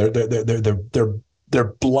control.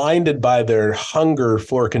 They're blinded by their hunger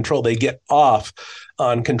for control. They get off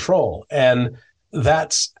on control. And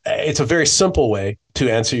it's a very simple way to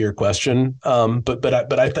answer your question. But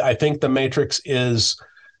I think the Matrix is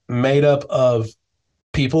made up of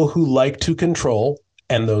people who like to control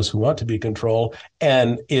and those who want to be controlled,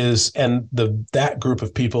 and that group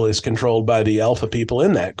of people is controlled by the alpha people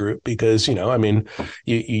in that group, because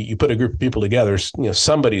you put a group of people together,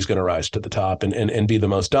 somebody's going to rise to the top and be the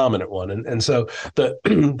most dominant one, and so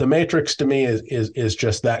the Matrix to me is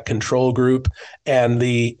just that control group and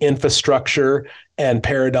the infrastructure and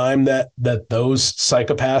paradigm that those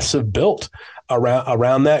psychopaths have built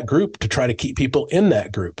around that group to try to keep people in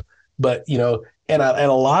that group. But and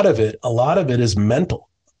a lot of it is mental.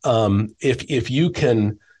 If you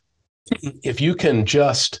can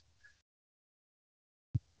just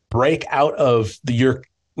break out of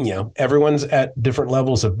everyone's at different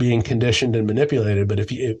levels of being conditioned and manipulated. But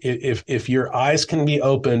if your eyes can be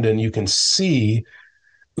opened and you can see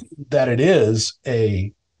that it is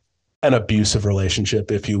an abusive relationship,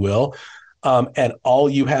 if you will, and all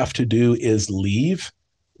you have to do is leave,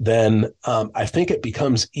 then I think it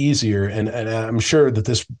becomes easier. And I'm sure that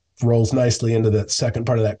this rolls nicely into that second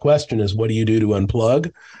part of that question is, what do you do to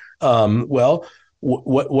unplug? Well,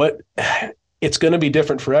 what it's going to be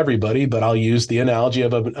different for everybody, but I'll use the analogy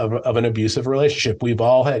of an abusive relationship. We've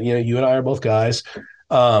all had, you and I are both guys,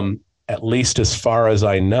 at least as far as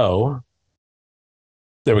I know.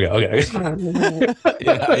 There we go. Okay.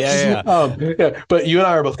 Yeah. But you and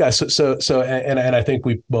I are both guys. So, and I think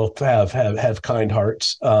we both have kind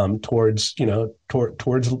hearts towards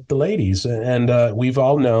the ladies, and we've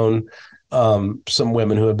all known some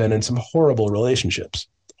women who have been in some horrible relationships,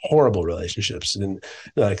 and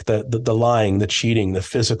like the lying, the cheating, the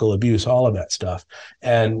physical abuse, all of that stuff.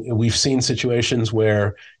 And we've seen situations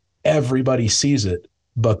where everybody sees it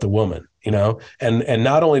but the woman, and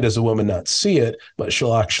not only does the woman not see it, but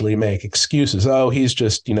she'll actually make excuses. Oh, he's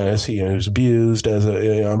just, he was abused as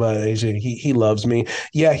he loves me.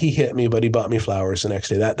 Yeah, he hit me, but he bought me flowers the next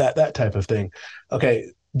day. That type of thing.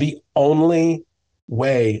 Okay, the only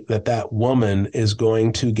way that woman is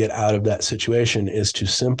going to get out of that situation is to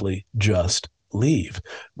simply just leave.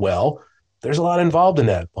 Well, there's a lot involved in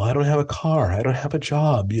that. Well, I don't have a car. I don't have a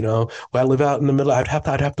job. Well, I live out in the middle. I'd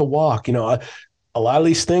have to walk. a lot of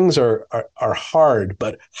these things are hard,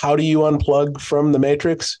 but how do you unplug from the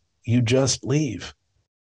matrix? You just leave.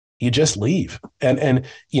 You just leave. And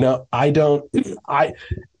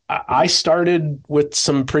I started with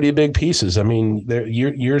some pretty big pieces. I mean,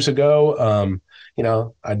 years ago,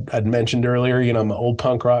 I'd mentioned earlier, I'm an old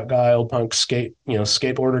punk rock guy, old punk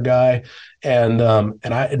skateboarder guy.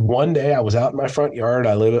 And one day I was out in my front yard.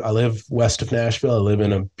 I live west of Nashville. I live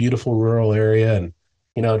in a beautiful rural area, and,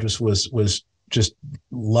 just was just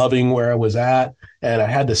loving where I was at. And I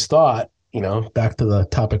had this thought, back to the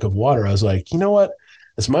topic of water. I was like, you know what?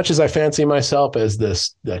 As much as I fancy myself as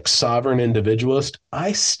this like sovereign individualist,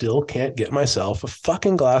 I still can't get myself a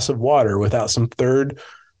fucking glass of water without some third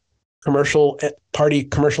commercial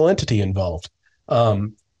entity involved.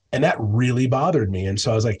 And that really bothered me. And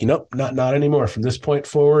so I was like, not anymore. From this point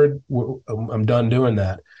forward, I'm done doing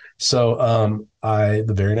that. So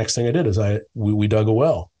the very next thing I did is we dug a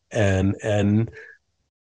well, and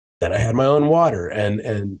then I had my own water.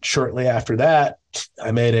 And shortly after that,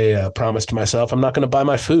 I made a promise to myself: I'm not going to buy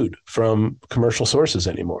my food from commercial sources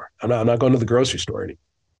anymore. I'm not going to the grocery store anymore.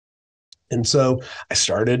 And so I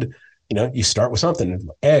started, you start with something.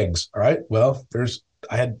 Eggs. All right. Well,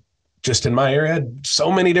 I had just in my area, had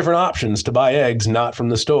so many different options to buy eggs, not from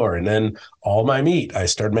the store. And then all my meat, I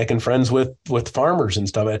started making friends with farmers and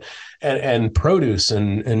stuff, and produce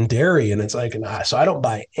and dairy. And it's like, so I don't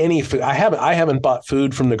buy any food. I haven't bought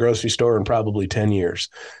food from the grocery store in probably 10 years.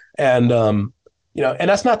 And, and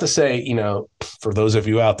that's not to say, for those of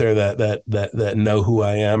you out there that know who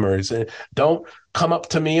I am, don't come up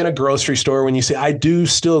to me in a grocery store when you say, I do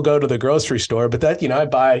still go to the grocery store, but that,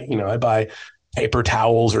 I buy paper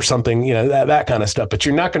towels or something, that kind of stuff. But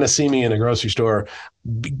you're not going to see me in a grocery store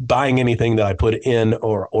buying anything that I put in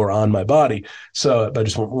or on my body. So I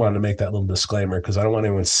just wanted to make that little disclaimer, because I don't want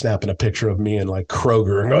anyone snapping a picture of me in like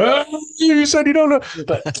Kroger and go, you said you don't know.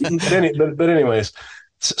 But anyways,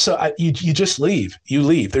 so you just leave. You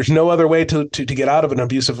leave. There's no other way to get out of an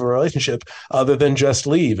abusive relationship other than just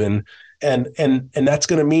leave. And that's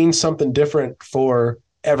going to mean something different for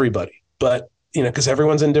everybody. But because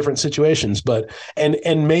everyone's in different situations,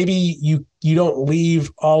 and maybe you don't leave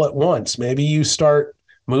all at once. Maybe you start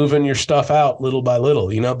moving your stuff out little by little,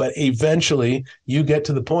 but eventually you get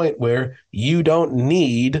to the point where you don't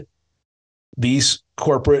need these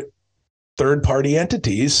corporate third-party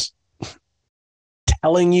entities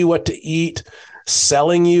telling you what to eat,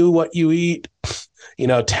 selling you what you eat,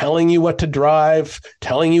 telling you what to drive,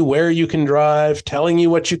 telling you where you can drive, telling you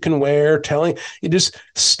what you can wear, you just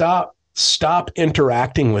stop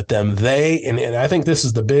interacting with them. And I think this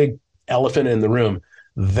is the big elephant in the room.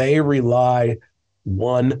 They rely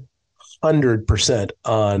 100%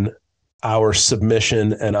 on our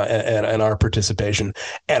submission and our participation.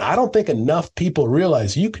 And I don't think enough people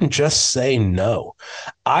realize you can just say no.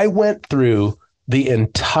 I went through the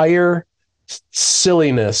entire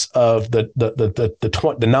silliness of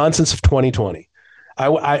the nonsense of 2020.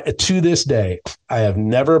 I to this day, I have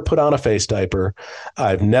never put on a face diaper.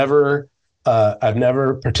 I've never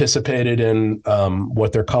participated in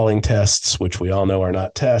what they're calling tests, which we all know are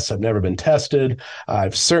not tests. I've never been tested.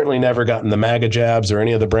 I've certainly never gotten the MAGA jabs or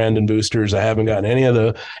any of the Brandon boosters. I haven't gotten any of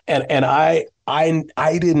the, and I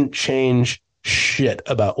didn't change shit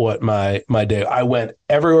about what my day. I went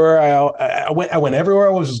everywhere. I went everywhere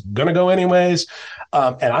I was gonna go anyways.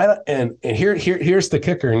 And here's the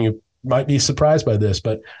kicker, and you might be surprised by this,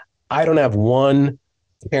 but I don't have one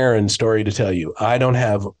Karen story to tell you. I don't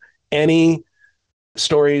have any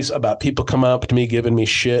stories about people come up to me giving me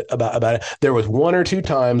shit about it. There was one or two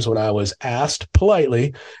times when I was asked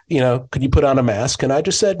politely, could you put on a mask? And I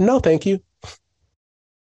just said, no, thank you.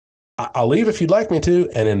 I'll leave if you'd like me to.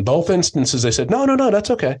 And in both instances, they said, no, that's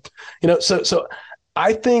okay. So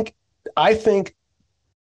I think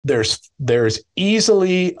there's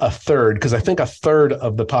easily a third, because I think a third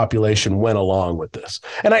of the population went along with this.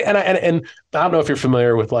 And I don't know if you're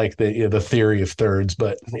familiar with like the theory of thirds,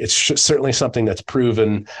 but it's certainly something that's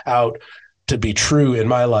proven out to be true in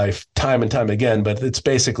my life time and time again. But it's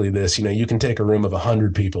basically this: you can take a room of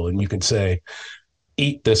 100 people and you can say,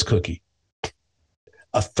 eat this cookie.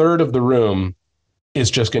 A third of the room is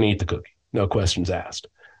just going to eat the cookie, no questions asked.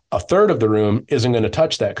 A third of the room isn't going to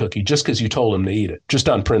touch that cookie just because you told them to eat it, just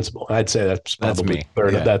on principle. I'd say that's probably me. A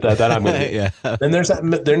third of that I'm going to eat. Yeah. Then there's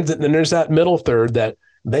that middle third that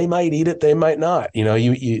they might eat it, they might not.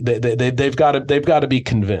 They've got to be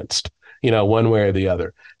convinced, one way or the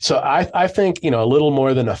other. So I think a little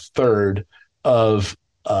more than a third of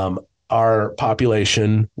our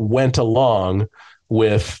population went along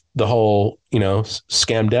with the whole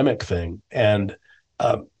scamdemic thing, and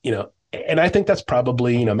and I think that's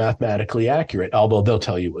probably, mathematically accurate, although they'll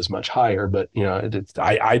tell you it was much higher, but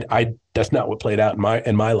I that's not what played out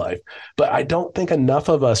in my life. But I don't think enough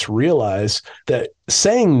of us realize that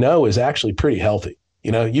saying no is actually pretty healthy.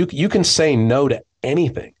 You can say no to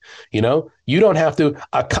anything. You don't have to,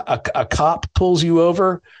 a cop pulls you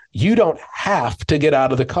over. You don't have to get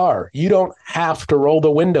out of the car. You don't have to roll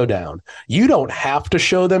the window down. You don't have to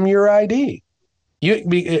show them your ID.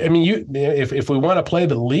 If we want to play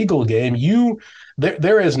the legal game,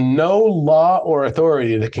 there is no law or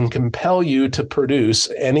authority that can compel you to produce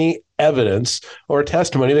any evidence or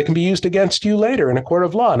testimony that can be used against you later in a court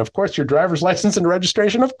of law. And of course, your driver's license and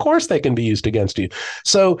registration, of course, they can be used against you.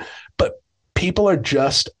 So, but people are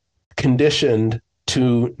just conditioned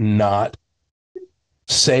to not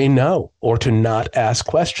say no or to not ask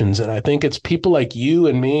questions. And I think it's people like you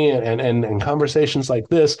and me and conversations like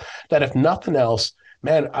this that, if nothing else,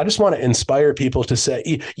 man, I just want to inspire people to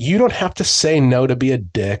say, you don't have to say no to be a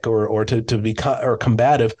dick or to be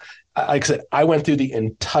combative. Like I said, I went through the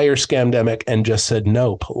entire scamdemic and just said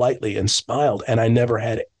no politely and smiled, and I never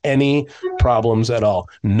had any problems at all.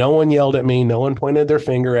 No one yelled at me. No one pointed their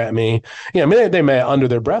finger at me. They may, under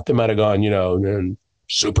their breath, they might have gone,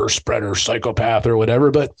 super spreader, psychopath, or whatever.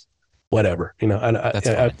 But whatever, That's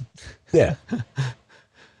fine. Yeah.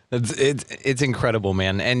 It's incredible,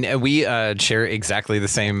 man. And we share exactly the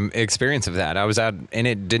same experience of that. I was out and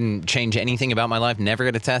it didn't change anything about my life. Never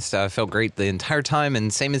got a test. I felt great the entire time.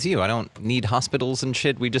 And same as you. I don't need hospitals and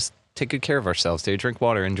shit. We just take good care of ourselves, dude. Drink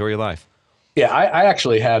water, enjoy your life. Yeah, I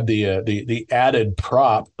actually have the added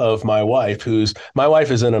prop of my wife, my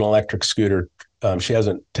wife is in an electric scooter. She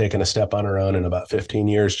hasn't taken a step on her own in about 15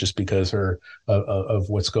 years just because of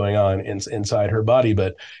what's going on inside her body.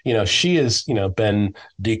 But, she has, been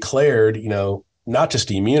declared, not just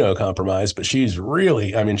immunocompromised, but she's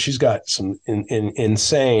really, she's got some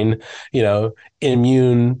insane,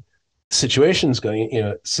 immune situations going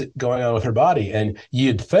on with her body. And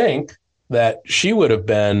you'd think that she would have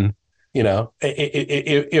been,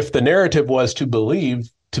 if the narrative was to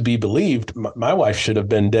be believed, my wife should have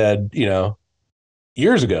been dead,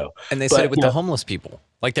 years ago. And they said it with the homeless people.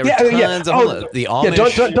 Like there were tons of homeless, the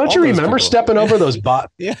Amish. Don't you remember stepping over those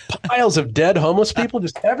piles of dead homeless people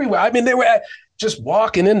just everywhere? They were just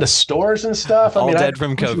walking into stores and stuff. All dead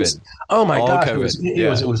from COVID. Oh my gosh,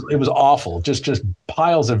 it was awful. Just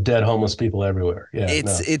piles of dead homeless people everywhere. Yeah,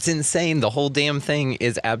 it's insane. The whole damn thing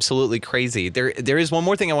is absolutely crazy. There is one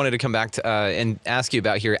more thing I wanted to come back to and ask you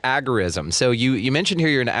about here. Agorism. So you mentioned here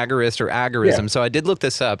you're an agorist or agorism. Yeah. So I did look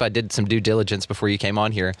this up. I did some due diligence before you came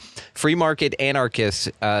on here. Free market anarchist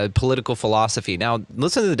political philosophy. Now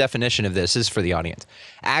listen to the definition of this. This is for the audience.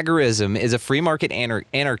 Agorism is a free market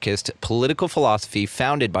anarchist political philosophy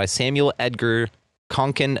founded by Samuel Edgar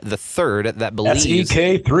Konkin III that believes... That's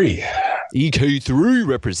EK3. EK3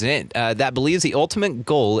 represent. That believes the ultimate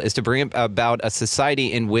goal is to bring about a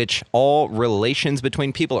society in which all relations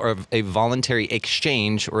between people are a voluntary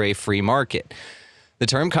exchange or a free market. The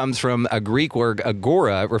term comes from a Greek word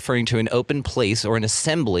agora, referring to an open place or an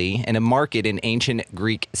assembly, and a market in ancient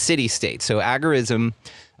Greek city-states. So agorism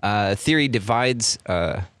theory divides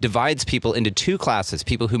people into two classes: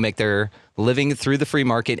 people who make their living through the free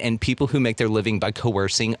market and people who make their living by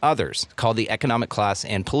coercing others, called the economic class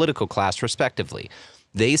and political class, respectively.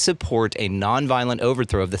 They support a nonviolent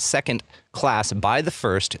overthrow of the second class by the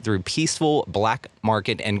first through peaceful black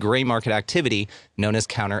market and gray market activity known as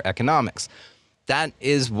counter-economics. That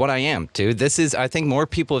is what I am, dude. This is, I think more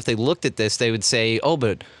people, if they looked at this, they would say, oh,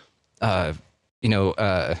 but, what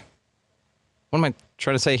am I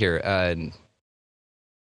trying to say here?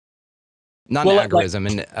 Not agorism,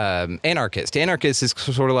 and anarchist. Anarchist is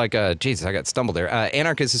sort of like, Jesus, I got stumbled there.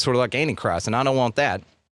 Anarchist is sort of like Antichrist, and I don't want that,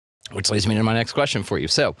 which leads me to my next question for you.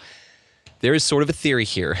 So there is sort of a theory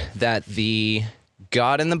here that the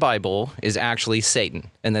God in the Bible is actually Satan,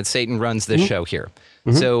 and that Satan runs this show here.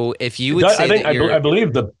 Mm-hmm. So if you would say I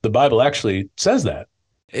believe the Bible actually says that.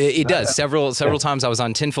 It does. Several times I was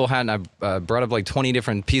on tinfoil hat and I brought up like 20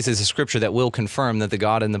 different pieces of scripture that will confirm that the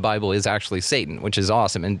God in the Bible is actually Satan, which is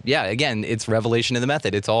awesome. And yeah, again, it's revelation of the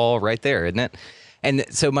method. It's all right there, isn't it? And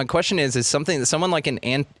so my question is someone like an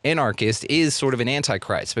anarchist is sort of an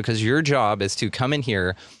antichrist, because your job is to come in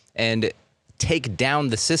here and take down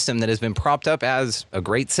the system that has been propped up as a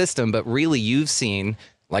great system, but really you've seen,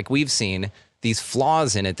 like we've seen, these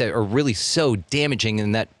flaws in it that are really so damaging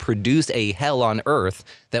and that produce a hell on earth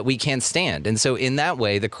that we can't stand. And so in that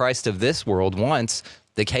way, the Christ of this world wants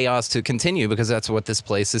the chaos to continue because that's what this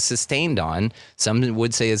place is sustained on. Some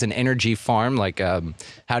would say is an energy farm, like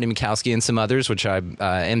Howdy Mikowski and some others, which I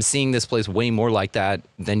am seeing this place way more like that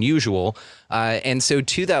than usual. And so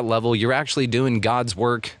to that level, you're actually doing God's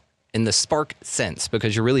work in the spark sense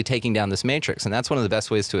because you're really taking down this matrix. And that's one of the best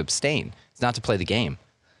ways to abstain. It's not to play the game.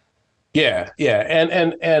 Yeah, yeah,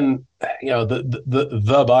 and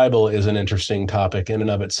the Bible is an interesting topic in and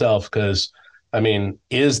of itself because, I mean,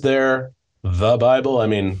 is there the Bible? I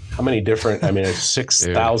mean, how many different? I mean, it's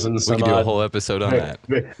 6,000 we some could do a odd whole episode on that.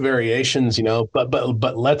 variations,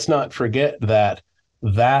 But let's not forget that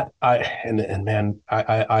I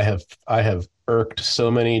have irked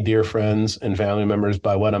so many dear friends and family members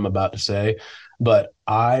by what I'm about to say, but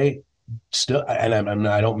I still, and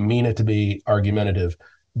I don't mean it to be argumentative,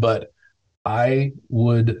 but I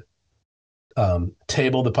would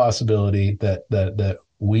table the possibility that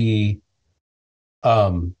we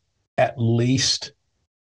at least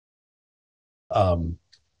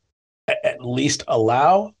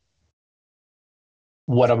allow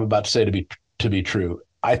what I'm about to say to be true.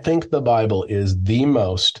 I think the Bible is the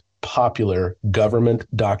most popular government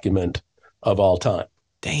document of all time.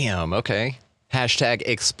 Damn. Okay. Hashtag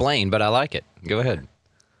explain, but I like it. Go ahead.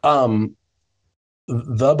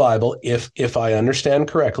 The Bible, if I understand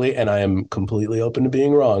correctly, and I am completely open to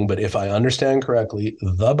being wrong, but if I understand correctly,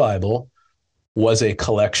 the Bible was a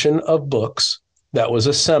collection of books that was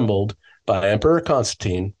assembled by Emperor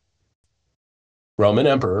Constantine, Roman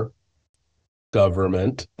Emperor,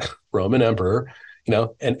 government, Roman Emperor,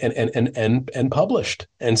 and published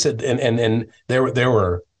and said, and there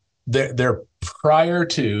were prior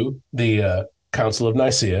to the Council of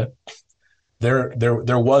Nicaea.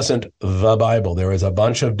 There wasn't the Bible. There was a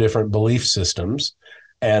bunch of different belief systems,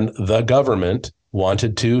 and the government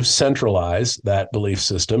wanted to centralize that belief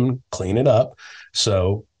system, clean it up.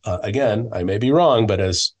 So again, I may be wrong, but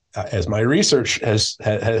as my research has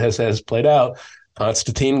played out,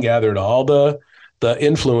 Constantine gathered all the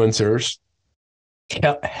influencers,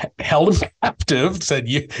 held them captive, said,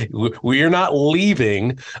 we are not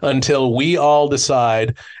leaving until we all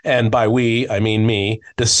decide, and by we, I mean me,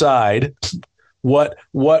 decide what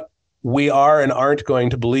we are and aren't going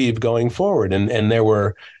to believe going forward. And there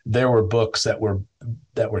were books that were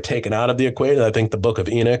taken out of the equation. I think the Book of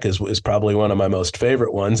Enoch is probably one of my most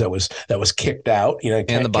favorite ones that was kicked out.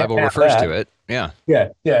 And the Bible refers to it. Yeah. Yeah.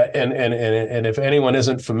 And if anyone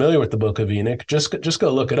isn't familiar with the Book of Enoch, just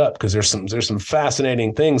go look it up because there's some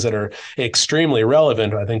fascinating things that are extremely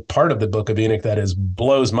relevant. I think part of the Book of Enoch that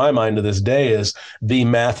blows my mind to this day is the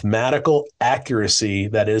mathematical accuracy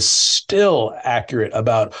that is still accurate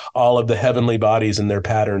about all of the heavenly bodies and their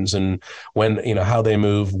patterns and when, how they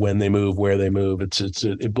move, when they move, where they move.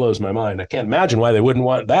 It blows my mind. I can't imagine why they wouldn't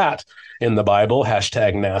want that in the Bible.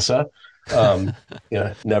 Hashtag NASA.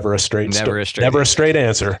 Never a straight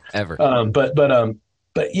answer ever.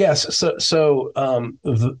 But yes. So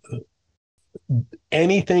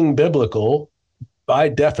anything biblical by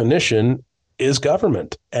definition is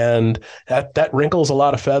government, and that wrinkles a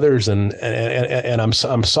lot of feathers. And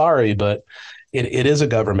I'm sorry, but it is a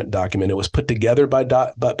government document. It was put together by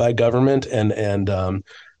government, and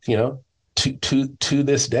to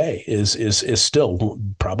this day is still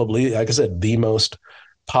probably, like I said, the most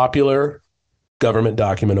popular government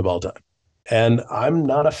document of all time. And I'm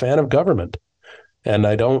not a fan of government, and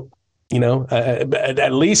I don't,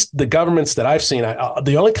 at least the governments that I've seen,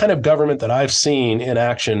 the only kind of government that I've seen in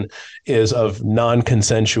action is of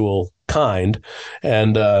non-consensual kind,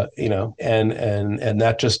 and and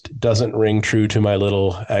that just doesn't ring true to my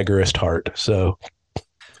little agorist heart. So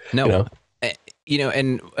no.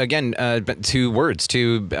 And again,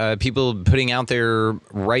 to people putting out there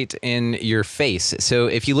right in your face. So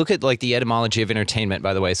if you look at like the etymology of entertainment,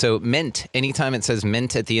 by the way, so ment, anytime it says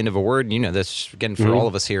ment at the end of a word, this again for all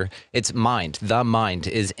of us here, it's mind. The mind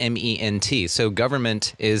is MENT. So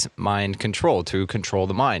government is mind control, to control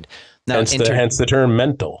the mind. Now, hence the term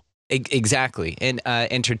mental. Exactly. And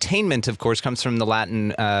entertainment, of course, comes from the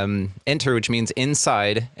Latin enter, which means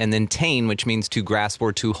inside, and then tain, which means to grasp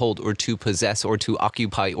or to hold or to possess or to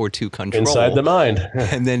occupy or to control. Inside the mind.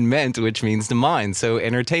 And then ment, which means the mind. So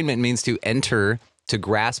entertainment means to enter, to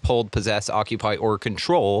grasp, hold, possess, occupy, or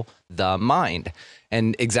control the mind.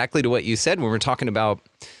 And exactly to what you said when we're talking about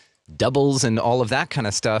doubles and all of that kind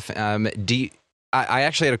of stuff, I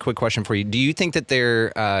actually had a quick question for you. Do you think that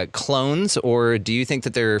they're clones, or do you think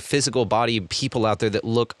that they're physical body people out there that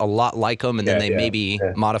look a lot like them, and then they maybe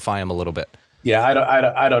modify them a little bit? Yeah, I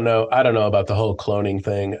don't know. I don't know about the whole cloning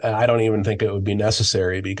thing. I don't even think it would be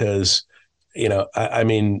necessary because, I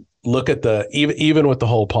mean, look at even with the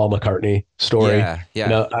whole Paul McCartney story.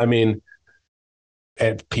 Yeah. I mean,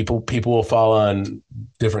 and people will fall on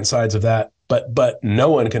different sides of that. But no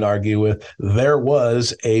one can argue with there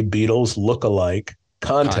was a Beatles lookalike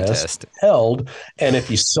contest held, and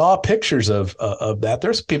if you saw pictures of that,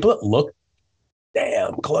 there's people that look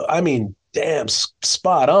damn close. I mean, damn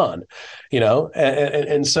spot on,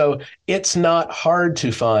 and so it's not hard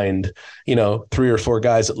to find, 3 or 4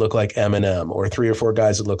 guys that look like Eminem, or 3 or 4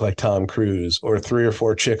 guys that look like Tom Cruise, or 3 or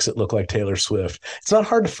 4 chicks that look like Taylor Swift. It's not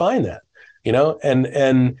hard to find that,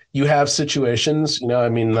 and you have situations,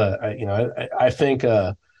 I think,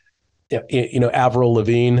 Avril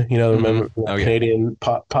Lavigne, remember Canadian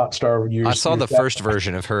pop star. I saw the first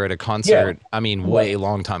version of her at a concert. Yeah. I mean, way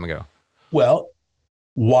long time ago. Well,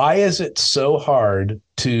 why is it so hard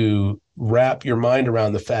to wrap your mind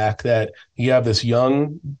around the fact that you have this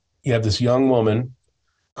young woman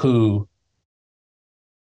who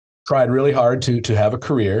tried really hard to have a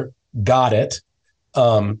career, got it,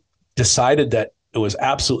 decided that it was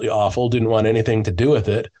absolutely awful, didn't want anything to do with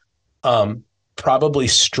it, probably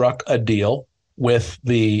struck a deal with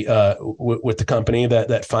the company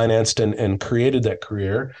that financed and created that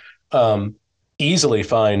career, easily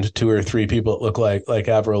find 2 or 3 people that look like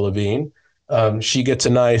Avril Lavigne. She gets a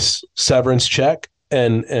nice severance check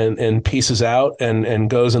and pieces out and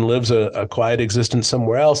goes and lives a quiet existence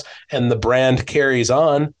somewhere else, and the brand carries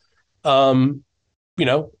on.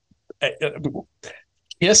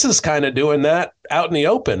 Kiss is kind of doing that out in the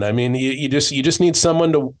open. I mean, you just need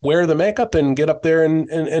someone to wear the makeup and get up there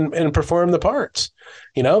and perform the parts.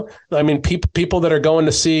 I mean, people that are going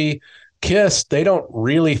to see Kiss, they don't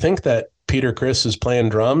really think that Peter Criss is playing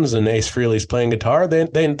drums and Ace Frehley's playing guitar.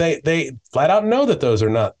 They flat out know that those are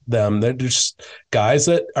not them. They're just guys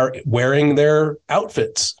that are wearing their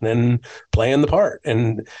outfits and playing the part.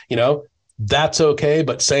 And, that's okay.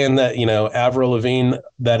 But saying that, Avril Lavigne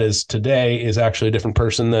that is today is actually a different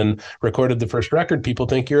person than recorded the first record, people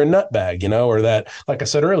think you're a nutbag, or that, like I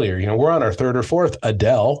said earlier, we're on our 3rd or 4th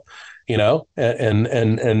Adele, and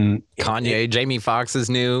Kanye, Jamie Foxx is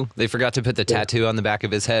new. They forgot to put the tattoo on the back of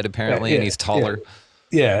his head, apparently, and he's taller.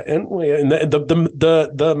 Yeah, and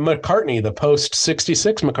the McCartney, the post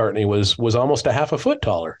 66 McCartney was almost a half a foot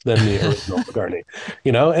taller than the original McCartney,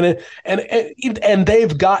 and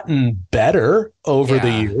they've gotten better over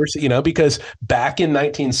the years, because back in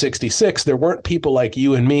 1966 there weren't people like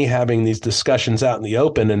you and me having these discussions out in the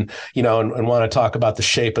open and want to talk about the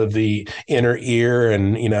shape of the inner ear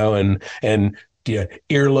and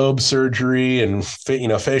earlobe surgery and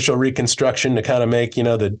facial reconstruction to kind of make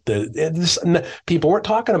people weren't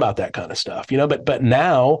talking about that kind of stuff, but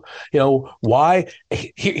now why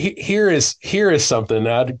here is something.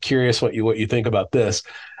 I'm curious what you think about this.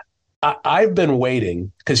 I've been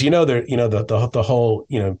waiting because the whole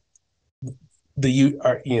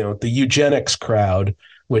the eugenics crowd,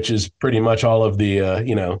 which is pretty much all of the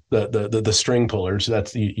the string pullers.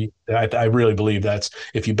 That's I really believe that's,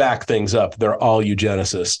 if you back things up, they're all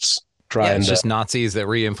eugenicists trying. It's just Nazis that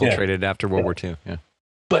re-infiltrated after World War II. Yeah,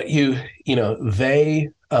 but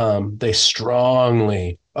they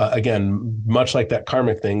strongly again, much like that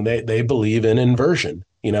karmic thing, they believe in inversion.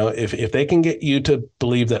 If they can get you to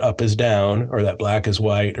believe that up is down, or that black is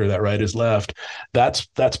white, or that right is left, that's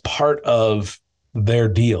part of their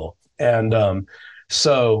deal. And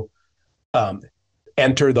so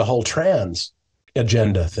enter the whole trans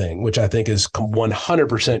agenda thing, which I think is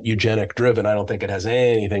 100% eugenic driven. I don't think it has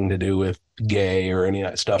anything to do with gay or any of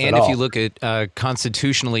that stuff and at all. And if you look at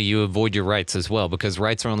constitutionally, you avoid your rights as well, because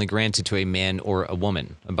rights are only granted to a man or a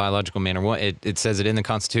woman, a biological man or woman. It says it in the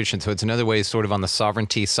Constitution. So it's another way sort of on the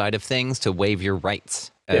sovereignty side of things to waive your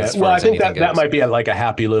rights. Yeah, well, I think that might be like a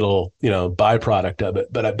happy little, byproduct of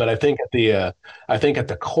it. But I think at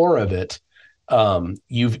the core of it,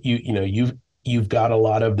 you've got a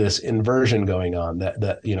lot of this inversion going on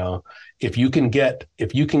that if you can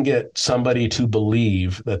get somebody to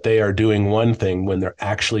believe that they are doing one thing when they're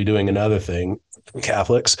actually doing another thing,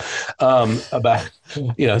 Catholics, about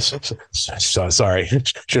sorry,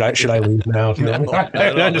 should I leave now?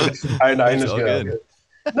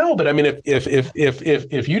 No, but I mean,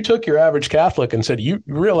 if you took your average Catholic and said, you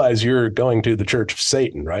realize you're going to the Church of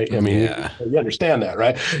Satan, right? I mean, you understand that,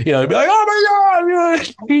 right? They'd be like, oh my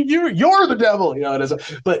God, you're the devil,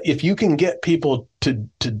 But if you can get people to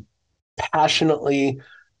passionately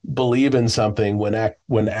believe in something when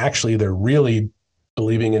actually they're really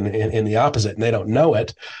believing in the opposite and they don't know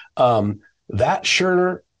it, that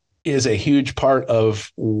sure is a huge part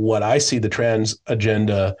of what I see the trans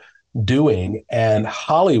agenda doing. And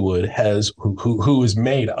Hollywood has, who is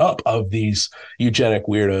made up of these eugenic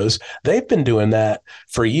weirdos, they've been doing that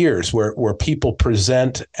for years, where people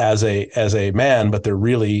present as a man, but they're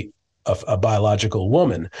really a biological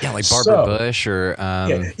woman. Yeah, like Barbara Bush or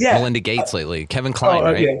Melinda Gates lately. Kevin Kline,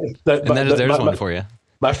 right? There's one for you.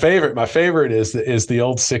 My favorite is the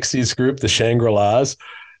old '60s group, the Shangri-Las.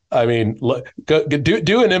 I mean, look,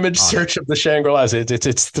 do an image search of the Shangri-Las.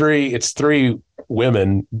 It's three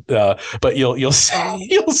women, but you'll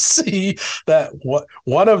see that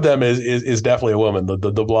one of them is definitely a woman, the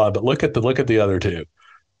blonde. But look at the other two,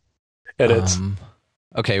 and it's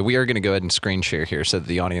okay. We are going to go ahead and screen share here so that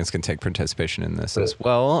the audience can take participation in this as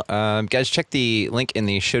well. Guys, check the link in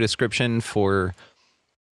the show description for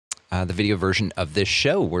the video version of this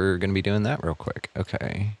show. We're going to be doing that real quick.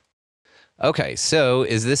 Okay, so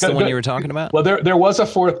is this the one you were talking about? Well, there was a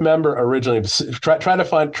fourth member originally. Try to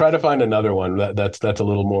find another one that's a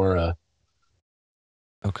little more.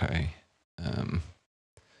 Okay.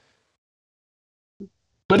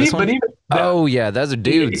 But even oh yeah, those are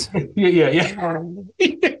dudes. Yeah.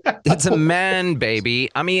 It's a man, baby.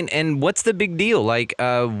 I mean, and what's the big deal? Like,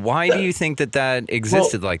 why do you think that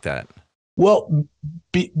existed like that? Well,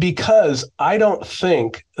 because I don't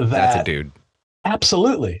think that's a dude.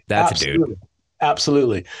 Absolutely. That's a dude.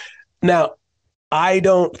 Absolutely. Now, I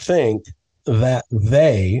don't think that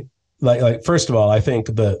they like first of all, I think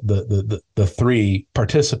the three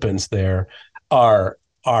participants there are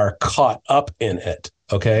caught up in it.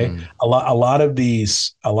 Okay. A lot of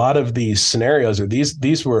these scenarios, or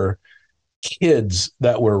these were kids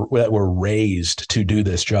that were raised to do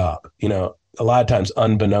this job, a lot of times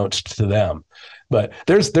unbeknownst to them. But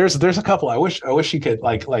there's a couple. I wish you could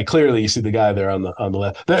like clearly you see the guy there on the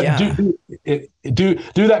left. Do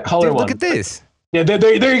that color one. Look at this. Yeah,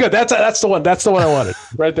 there you go. That's the one. That's the one I wanted.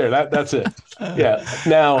 Right there. That's it. Yeah.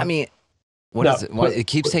 Now, I mean, what is it? It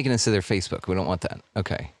keeps taking us to their Facebook. We don't want that.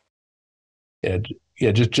 Okay. Yeah.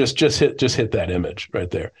 Just hit that image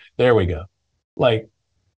right there. There we go. Like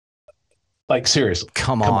seriously.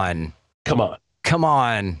 Come on.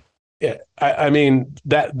 Yeah, I mean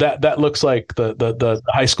that looks like the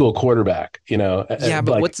high school quarterback, Yeah,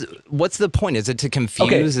 but what's the point? Is it to confuse?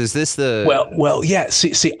 Okay. Is this the well? Yeah.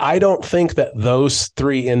 See, I don't think that those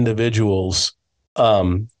three individuals.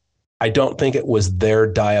 I don't think it was their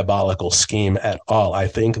diabolical scheme at all. I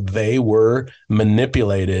think they were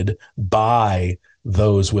manipulated by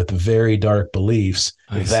those with very dark beliefs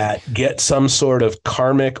that get some sort of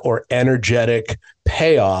karmic or energetic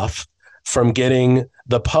payoff from getting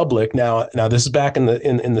the public. Now this is back in the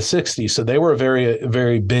 60s, so they were a very,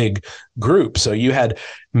 very big group. So you had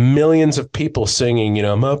millions of people singing,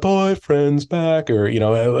 my boyfriend's back, or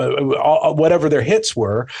whatever their hits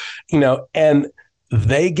were, and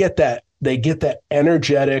they get that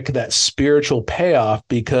energetic, that spiritual payoff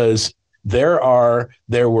because there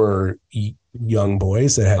were young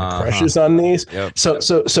boys that had crushes on these. Yep.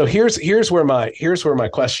 So here's where my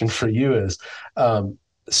question for you is.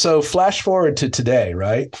 So flash forward to today,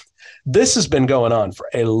 right? This has been going on for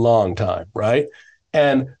a long time, right?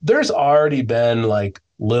 And there's already been like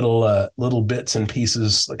little bits and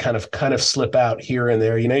pieces that kind of slip out here and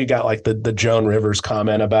there. You got like the Joan Rivers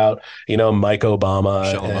comment about, Mike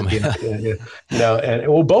Obama, and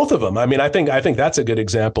well, both of them. I mean, I think that's a good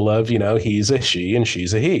example of, he's a she and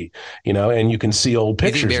she's a he, and you can see old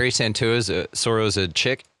pictures. You think Barry Soro's a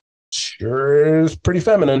chick? Sure is pretty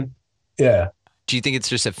feminine. Yeah. Do you think it's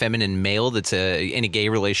just a feminine male that's in a gay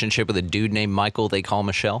relationship with a dude named Michael they call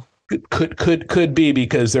Michelle? Could be,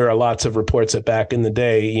 because there are lots of reports that back in the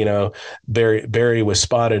day, Barry was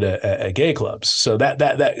spotted at gay clubs. So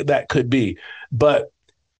that could be. But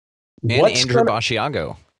and Andrew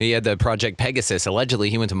Basiago, he had the Project Pegasus. Allegedly,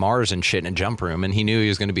 he went to Mars and shit in a jump room, and he knew he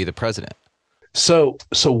was going to be the president. So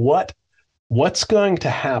what's going to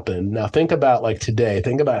happen now? Think about like today.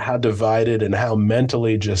 Think about how divided and how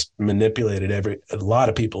mentally just manipulated a lot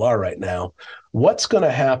of people are right now. What's going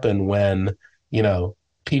to happen when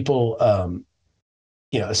people,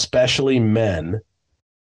 especially men,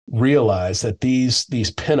 realize that these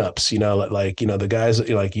pinups, the guys that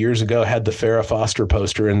like years ago had the Farrah Fawcett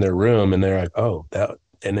poster in their room, and they're like, oh, that,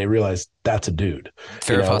 and they realize that's a dude.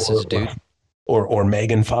 Farrah Fawcett's a dude. Or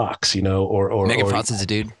Megan Fox, or Megan Fox is a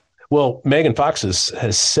dude. Well, Megan Fox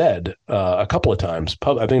has said a couple of times.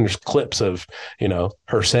 I think there's clips of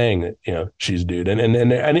her saying that she's a dude,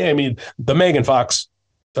 and I mean the Megan Fox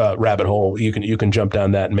rabbit hole. You can jump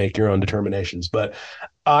down that and make your own determinations. But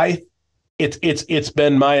it's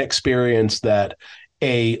been my experience that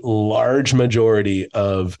a large majority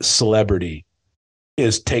of celebrity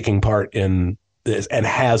is taking part in this and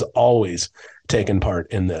has always taken part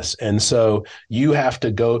in this, and so you have to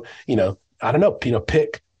go. I don't know.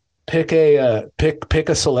 Pick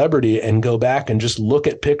a celebrity and go back and just look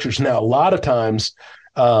at pictures. Now, a lot of times,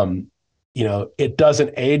 it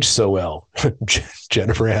doesn't age so well.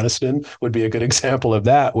 Jennifer Aniston would be a good example of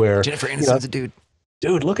that, where Jennifer Aniston's a dude.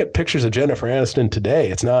 dude, look at pictures of Jennifer Aniston today.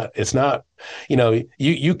 It's not,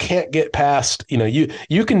 you can't get past,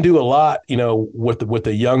 you can do a lot, with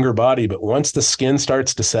the younger body, but once the skin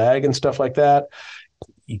starts to sag and stuff like that,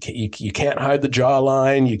 you can't hide the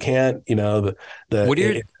jawline. You can't, What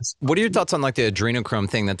are your thoughts on like the adrenochrome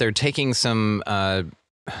thing, that they're taking some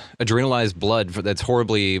adrenalized blood that's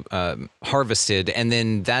horribly harvested, and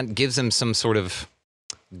then that gives them some sort of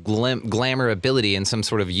glamour ability and some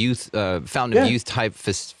sort of youth fountain of youth type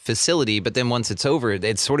facility, but then once it's over,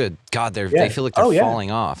 it's sort of they feel like they're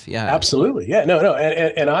falling off. Yeah, absolutely. Yeah, no,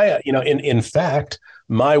 and I, in fact,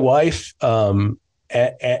 my wife and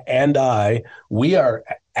I, we are,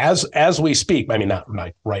 as we speak, I mean, not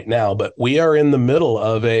right now, but we are in the middle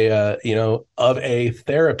of a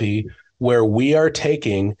therapy where we are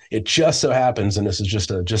taking, it just so happens, and this is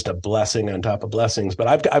just a blessing on top of blessings, but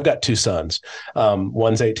I've got two sons.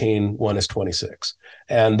 One's 18, one is 26.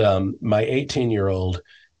 And my 18-year-old,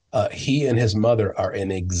 he and his mother are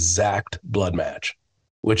an exact blood match,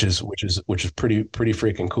 which is pretty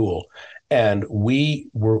freaking cool. And we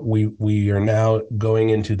are now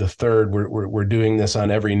going into the third. We're doing this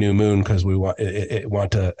on every new moon because we want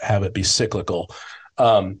to have it be cyclical.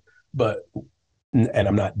 But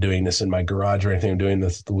I'm not doing this in my garage or anything. I'm doing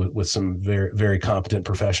this with some very, very competent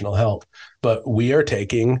professional help. But we are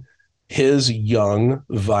taking his young,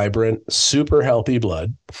 vibrant, super healthy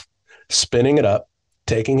blood, spinning it up,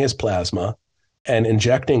 taking his plasma, and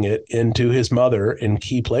injecting it into his mother in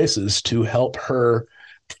key places to help her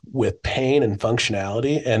with pain and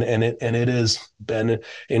functionality, and it has been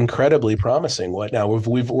incredibly promising.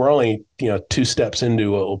 We're only 2 steps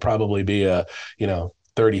into what will probably be a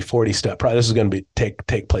 30-40 step. Probably this is going to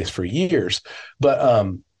take place for years,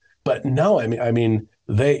 but no, I mean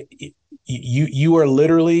you are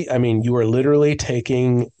literally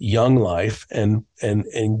taking young life and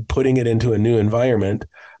putting it into a new environment.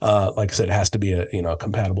 Like I said, it has to be a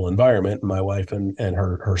compatible environment. My wife and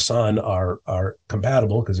her son are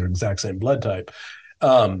compatible because they're the exact same blood type.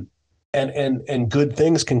 And good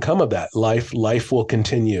things can come of that. Life will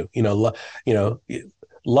continue.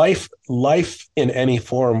 Life in any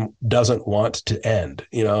form doesn't want to end.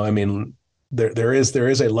 There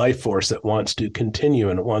is a life force that wants to continue,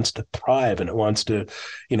 and it wants to thrive, and it wants to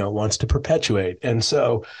perpetuate. And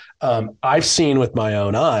so I've seen with my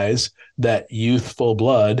own eyes that youthful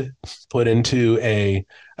blood put into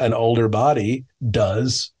an older body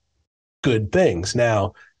does good things.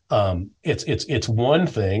 Now, it's one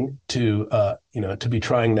thing to be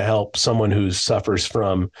trying to help someone who suffers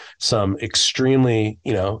from some extremely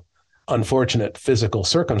unfortunate physical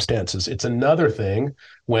circumstances. It's another thing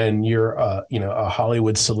when you're a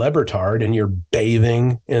Hollywood celebritard and you're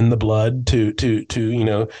bathing in the blood to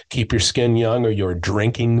keep your skin young, or you're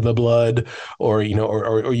drinking the blood, or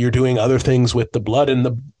you're doing other things with the blood. And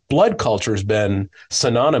the blood culture has been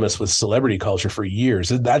synonymous with celebrity culture for years.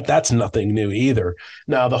 That's nothing new either.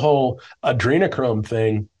 Now, the whole adrenochrome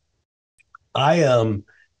thing,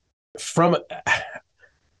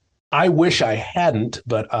 I wish I hadn't,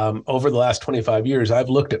 but over the last 25 years, I've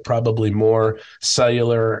looked at probably more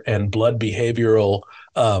cellular and blood behavioral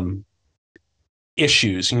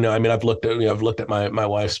issues. I've looked at my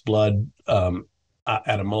wife's blood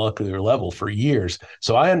at a molecular level for years,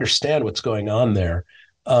 so I understand what's going on there.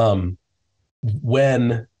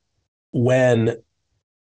 When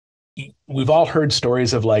we've all heard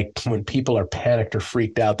stories of like when people are panicked or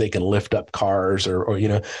freaked out, they can lift up cars, or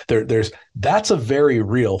that's a very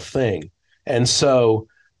real thing. And so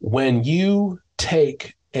when you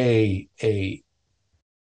take a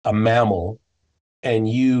mammal and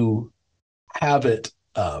you have it,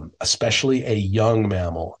 especially a young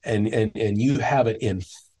mammal, and you have it in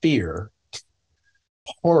fear,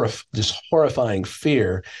 just horrifying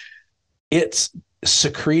fear, it's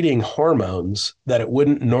secreting hormones that it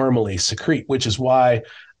wouldn't normally secrete, which is why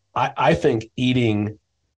I think eating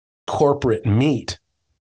corporate meat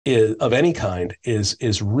of any kind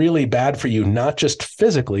is really bad for you, not just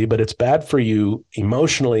physically, but it's bad for you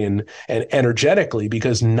emotionally and energetically,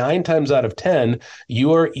 because 9 times out of 10,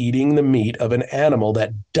 you are eating the meat of an animal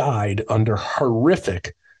that died under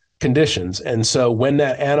horrific conditions. And so when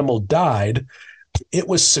that animal died, it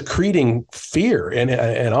was secreting fear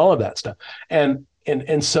and all of that stuff. And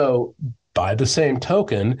so by the same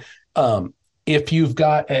token, if you've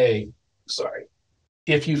got phone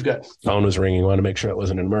was ringing, I want to make sure it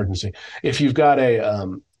wasn't an emergency. If you've got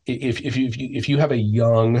if you have a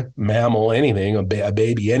young mammal, anything, a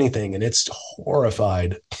baby, anything, and it's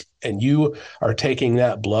horrified, and you are taking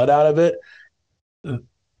that blood out of it,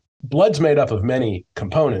 blood's made up of many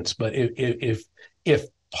components, but if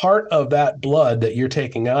part of that blood that you're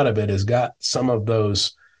taking out of it has got some of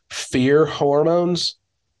those fear hormones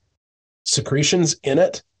secretions in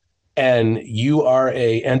it, and you are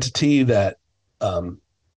a entity that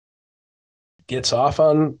gets off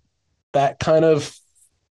on that kind of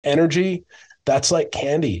energy, that's like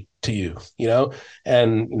candy to you,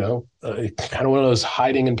 and kind of one of those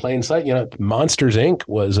hiding in plain sight. Monsters Inc.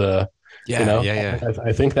 was a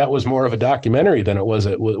I think that was more of a documentary than it was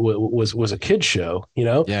a kid show.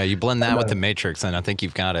 Yeah, you blend that with the Matrix, and I think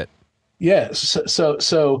you've got it. Yeah.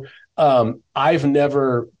 So I've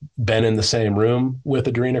never been in the same room with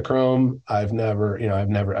adrenochrome. I've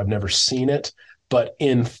never seen it, but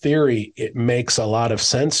in theory, it makes a lot of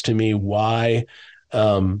sense to me why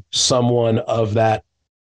someone of that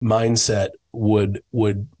mindset would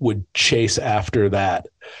chase after that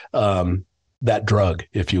drug,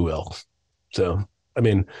 if you will. So, I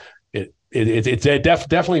mean, it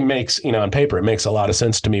definitely makes, on paper, it makes a lot of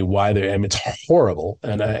sense to me why it's horrible.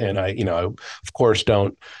 And I of course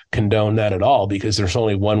don't condone that at all, because there's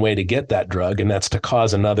only one way to get that drug, and that's to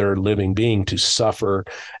cause another living being to suffer.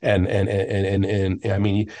 And I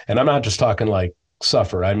mean, and I'm not just talking like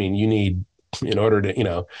suffer. I mean, you need, in order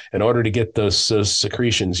to get those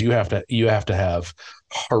secretions, you have to have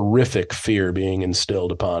horrific fear being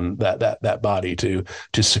instilled upon that body to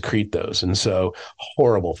secrete those. And so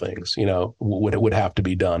horrible things, would have to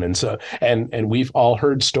be done. And so, and we've all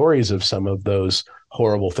heard stories of some of those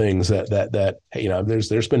horrible things that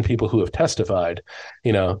there's been people who have testified,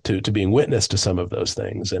 to being witness to some of those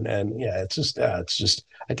things. And yeah, it's just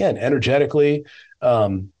again, energetically,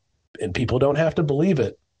 and people don't have to believe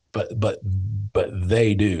it, but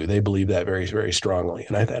they do. They believe that very, very strongly,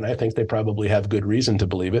 and I think they probably have good reason to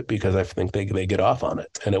believe it, because I think they get off on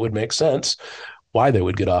it, and it would make sense why they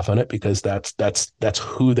would get off on it, because that's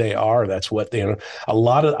who they are. That's what they. A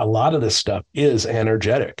lot of this stuff is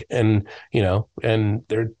energetic, and and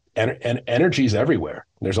they're. And energy's everywhere.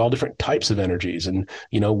 There's all different types of energies, and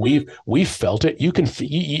we've felt it. You can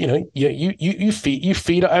you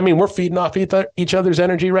feed. I mean, we're feeding off each other's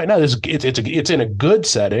energy right now. It's in a good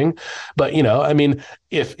setting, but I mean,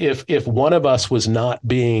 if one of us was not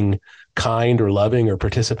being kind or loving or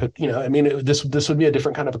participant, I mean, this would be a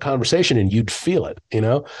different kind of a conversation, and you'd feel it,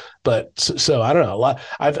 But so I don't know. A lot.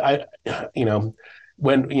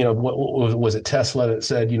 When what was it, Tesla that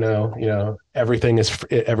said everything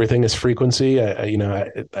is frequency.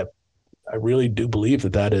 I really do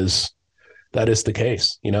believe that is the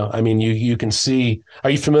case. I mean, you can see. Are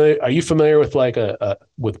you familiar with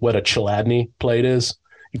with what a Chladni plate is?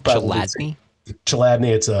 Chladni? Chladni,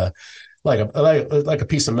 it's like a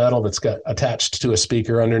piece of metal that's got attached to a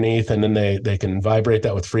speaker underneath, and then they can vibrate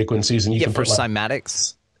that with frequencies, and you can for put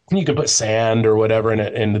cymatics. You can put sand or whatever in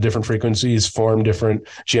it, and the different frequencies form different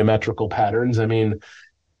geometrical patterns. I mean,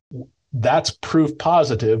 that's proof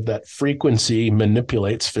positive that frequency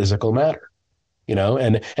manipulates physical matter.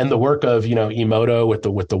 And the work of Emoto with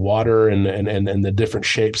the water and the different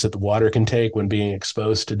shapes that the water can take when being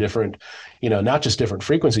exposed to different, not just different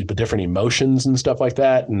frequencies, but different emotions and stuff like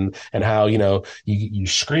that, and how you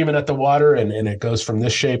screaming at the water and it goes from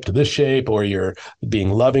this shape to this shape, or you're being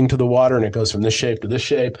loving to the water and it goes from this shape to this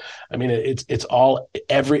shape. I mean, it's all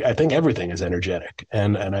I think everything is energetic,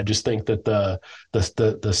 and I just think that the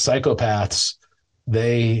psychopaths,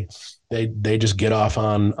 they just get off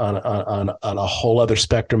on a whole other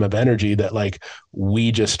spectrum of energy that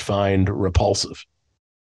we just find repulsive.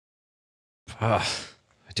 I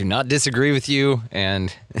do not disagree with you,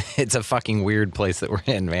 and it's a fucking weird place that we're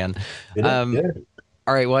in, man. Yeah.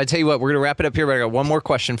 All right, well, I tell you what, we're gonna wrap it up here, but I got one more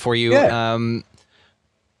question for you. Yeah.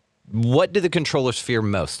 What do the controllers fear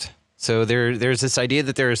most? So there's this idea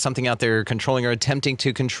that there is something out there controlling or attempting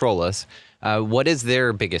to control us. What is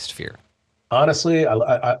their biggest fear? Honestly,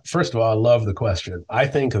 I first of all, I love the question. I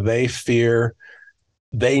think they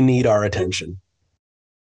need our attention.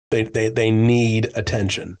 They need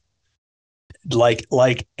attention,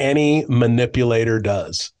 like any manipulator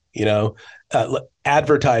does.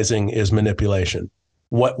 Advertising is manipulation.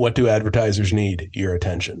 What do advertisers need? Your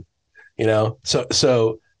attention.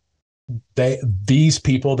 So these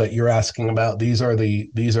people that you're asking about, these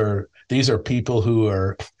are people who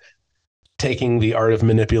are taking the art of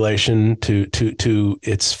manipulation to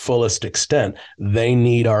its fullest extent. They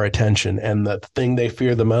need our attention, and the thing they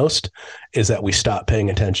fear the most is that we stop paying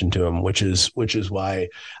attention to them, which is why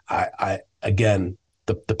I again,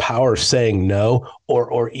 the power of saying no,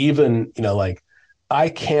 or even I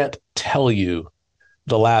can't tell you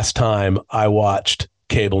the last time I watched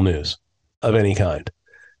cable news of any kind.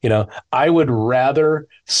 I would rather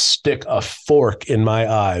stick a fork in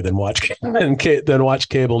my eye than watch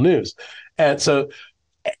cable news. And so,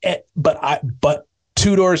 but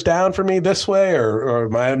 2 doors down from me this way, or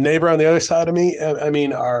my neighbor on the other side of me, I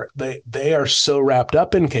mean, they are so wrapped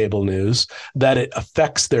up in cable news that it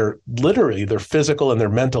affects literally their physical and their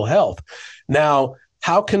mental health. Now,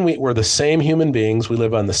 how can we're the same human beings, we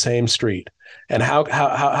live on the same street. And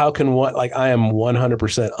how can one, like, I am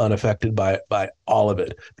 100% unaffected by all of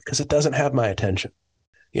it because it doesn't have my attention,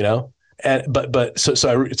 and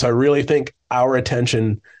so I really think our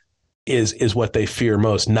attention is what they fear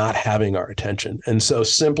most, not having our attention. And so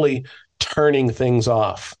simply turning things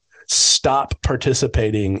off, stop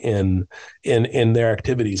participating in their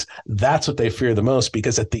activities, that's what they fear the most,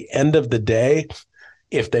 because at the end of the day,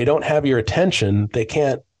 if they don't have your attention, they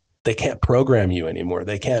can't program you anymore.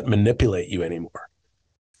 They can't manipulate you anymore,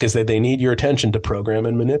 because they need your attention to program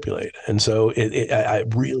and manipulate. And so I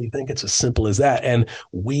really think it's as simple as that. And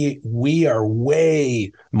we are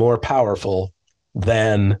way more powerful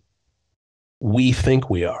than we think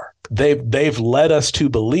we are. They've led us to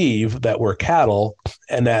believe that we're cattle,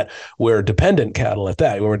 and that we're dependent cattle at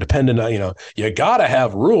that. We're dependent on, you got to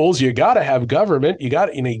have rules, you got to have government, you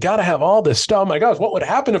got to have all this stuff. Oh my gosh, what would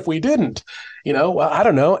happen if we didn't? Well, I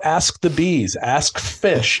don't know. Ask the bees, ask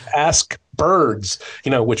fish, ask birds,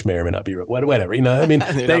 which may or may not be real, whatever, I mean,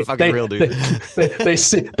 they're not fucking real, dude.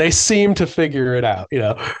 they seem to figure it out,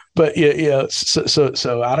 but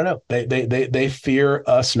so I don't know. They fear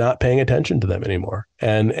us not paying attention to them anymore.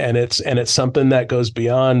 And it's something that goes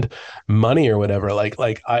beyond money or whatever.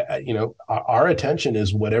 Like our attention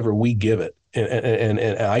is whatever we give it.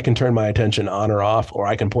 And I can turn my attention on or off, or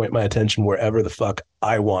I can point my attention wherever the fuck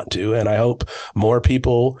I want to. And I hope more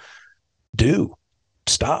people do.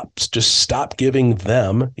 Just stop giving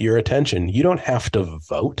them your attention. You don't have to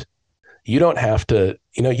vote. You don't have to,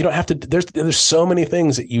 there's so many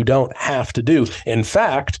things that you don't have to do. In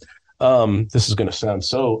fact, this is going to sound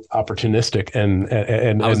so opportunistic and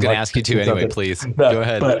I was going to ask you to anyway, please. Go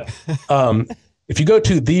ahead. But if you go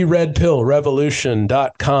to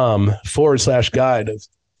theredpillrevolution.com/guide of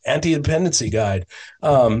anti-dependency guide,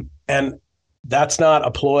 and that's not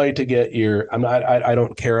a ploy to get I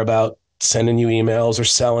don't care about sending you emails or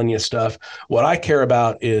selling you stuff. What I care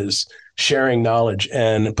about is sharing knowledge,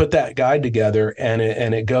 and put that guide together, and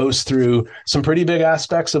it goes through some pretty big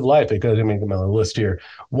aspects of life. It goes, I mean, my list here: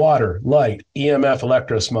 water, light, EMF,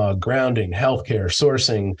 electrosmog, grounding, healthcare,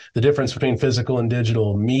 sourcing, the difference between physical and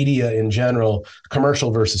digital, media in general,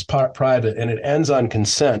 commercial versus private, and it ends on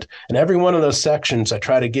consent. And every one of those sections, I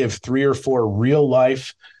try to give 3 or 4 real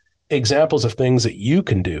life examples of things that you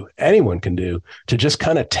can do, anyone can do, to just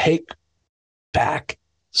kind of take back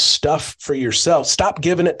stuff for yourself. Stop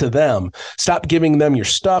giving it to them. Stop giving them your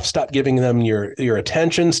stuff. Stop giving them your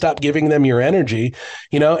attention. Stop giving them your energy.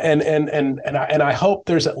 And I hope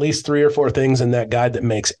there's at least 3 or 4 things in that guide that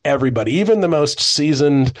makes everybody, even the most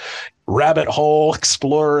seasoned rabbit hole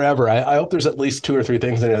explorer ever, I hope there's at least 2 or 3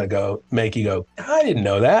 things in there that make you go, I didn't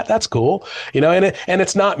know that. That's cool. And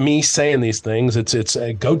it's not me saying these things. It's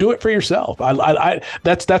go do it for yourself.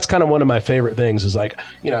 That's kind of one of my favorite things is like,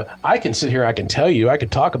 I can sit here, I can tell you, I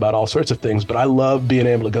could talk about all sorts of things, but I love being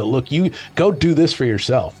able to go, look, you go do this for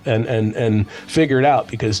yourself and figure it out,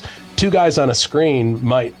 because 2 guys on a screen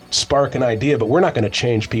might spark an idea, but we're not going to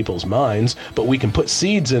change people's minds, but we can put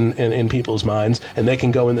seeds in people's minds, and they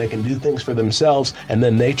can go and they can do things for themselves, and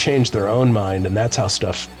then they change their own mind, and that's how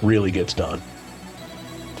stuff really gets done.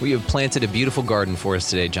 We have planted a beautiful garden for us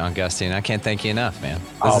today, John Gusty, and I can't thank you enough, man.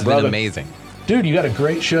 This has brother, been amazing. Dude, you got a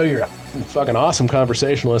great show. You're a fucking awesome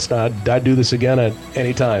conversationalist. I'd do this again at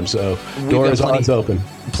any time, so door is always open.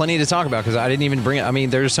 Plenty to talk about, because I didn't even bring it. I mean,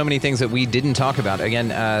 there's so many things that we didn't talk about. Again,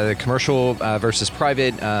 the commercial versus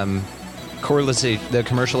private, the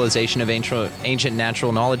commercialization of ancient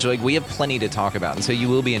natural knowledge. Like, we have plenty to talk about, and so you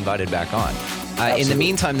will be invited back on. In the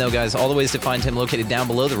meantime, though, guys, all the ways to find him located down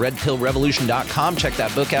below, theredpillrevolution.com. Check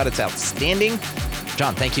that book out. It's outstanding.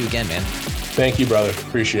 John, thank you again, man. Thank you, brother.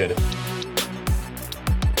 Appreciate it.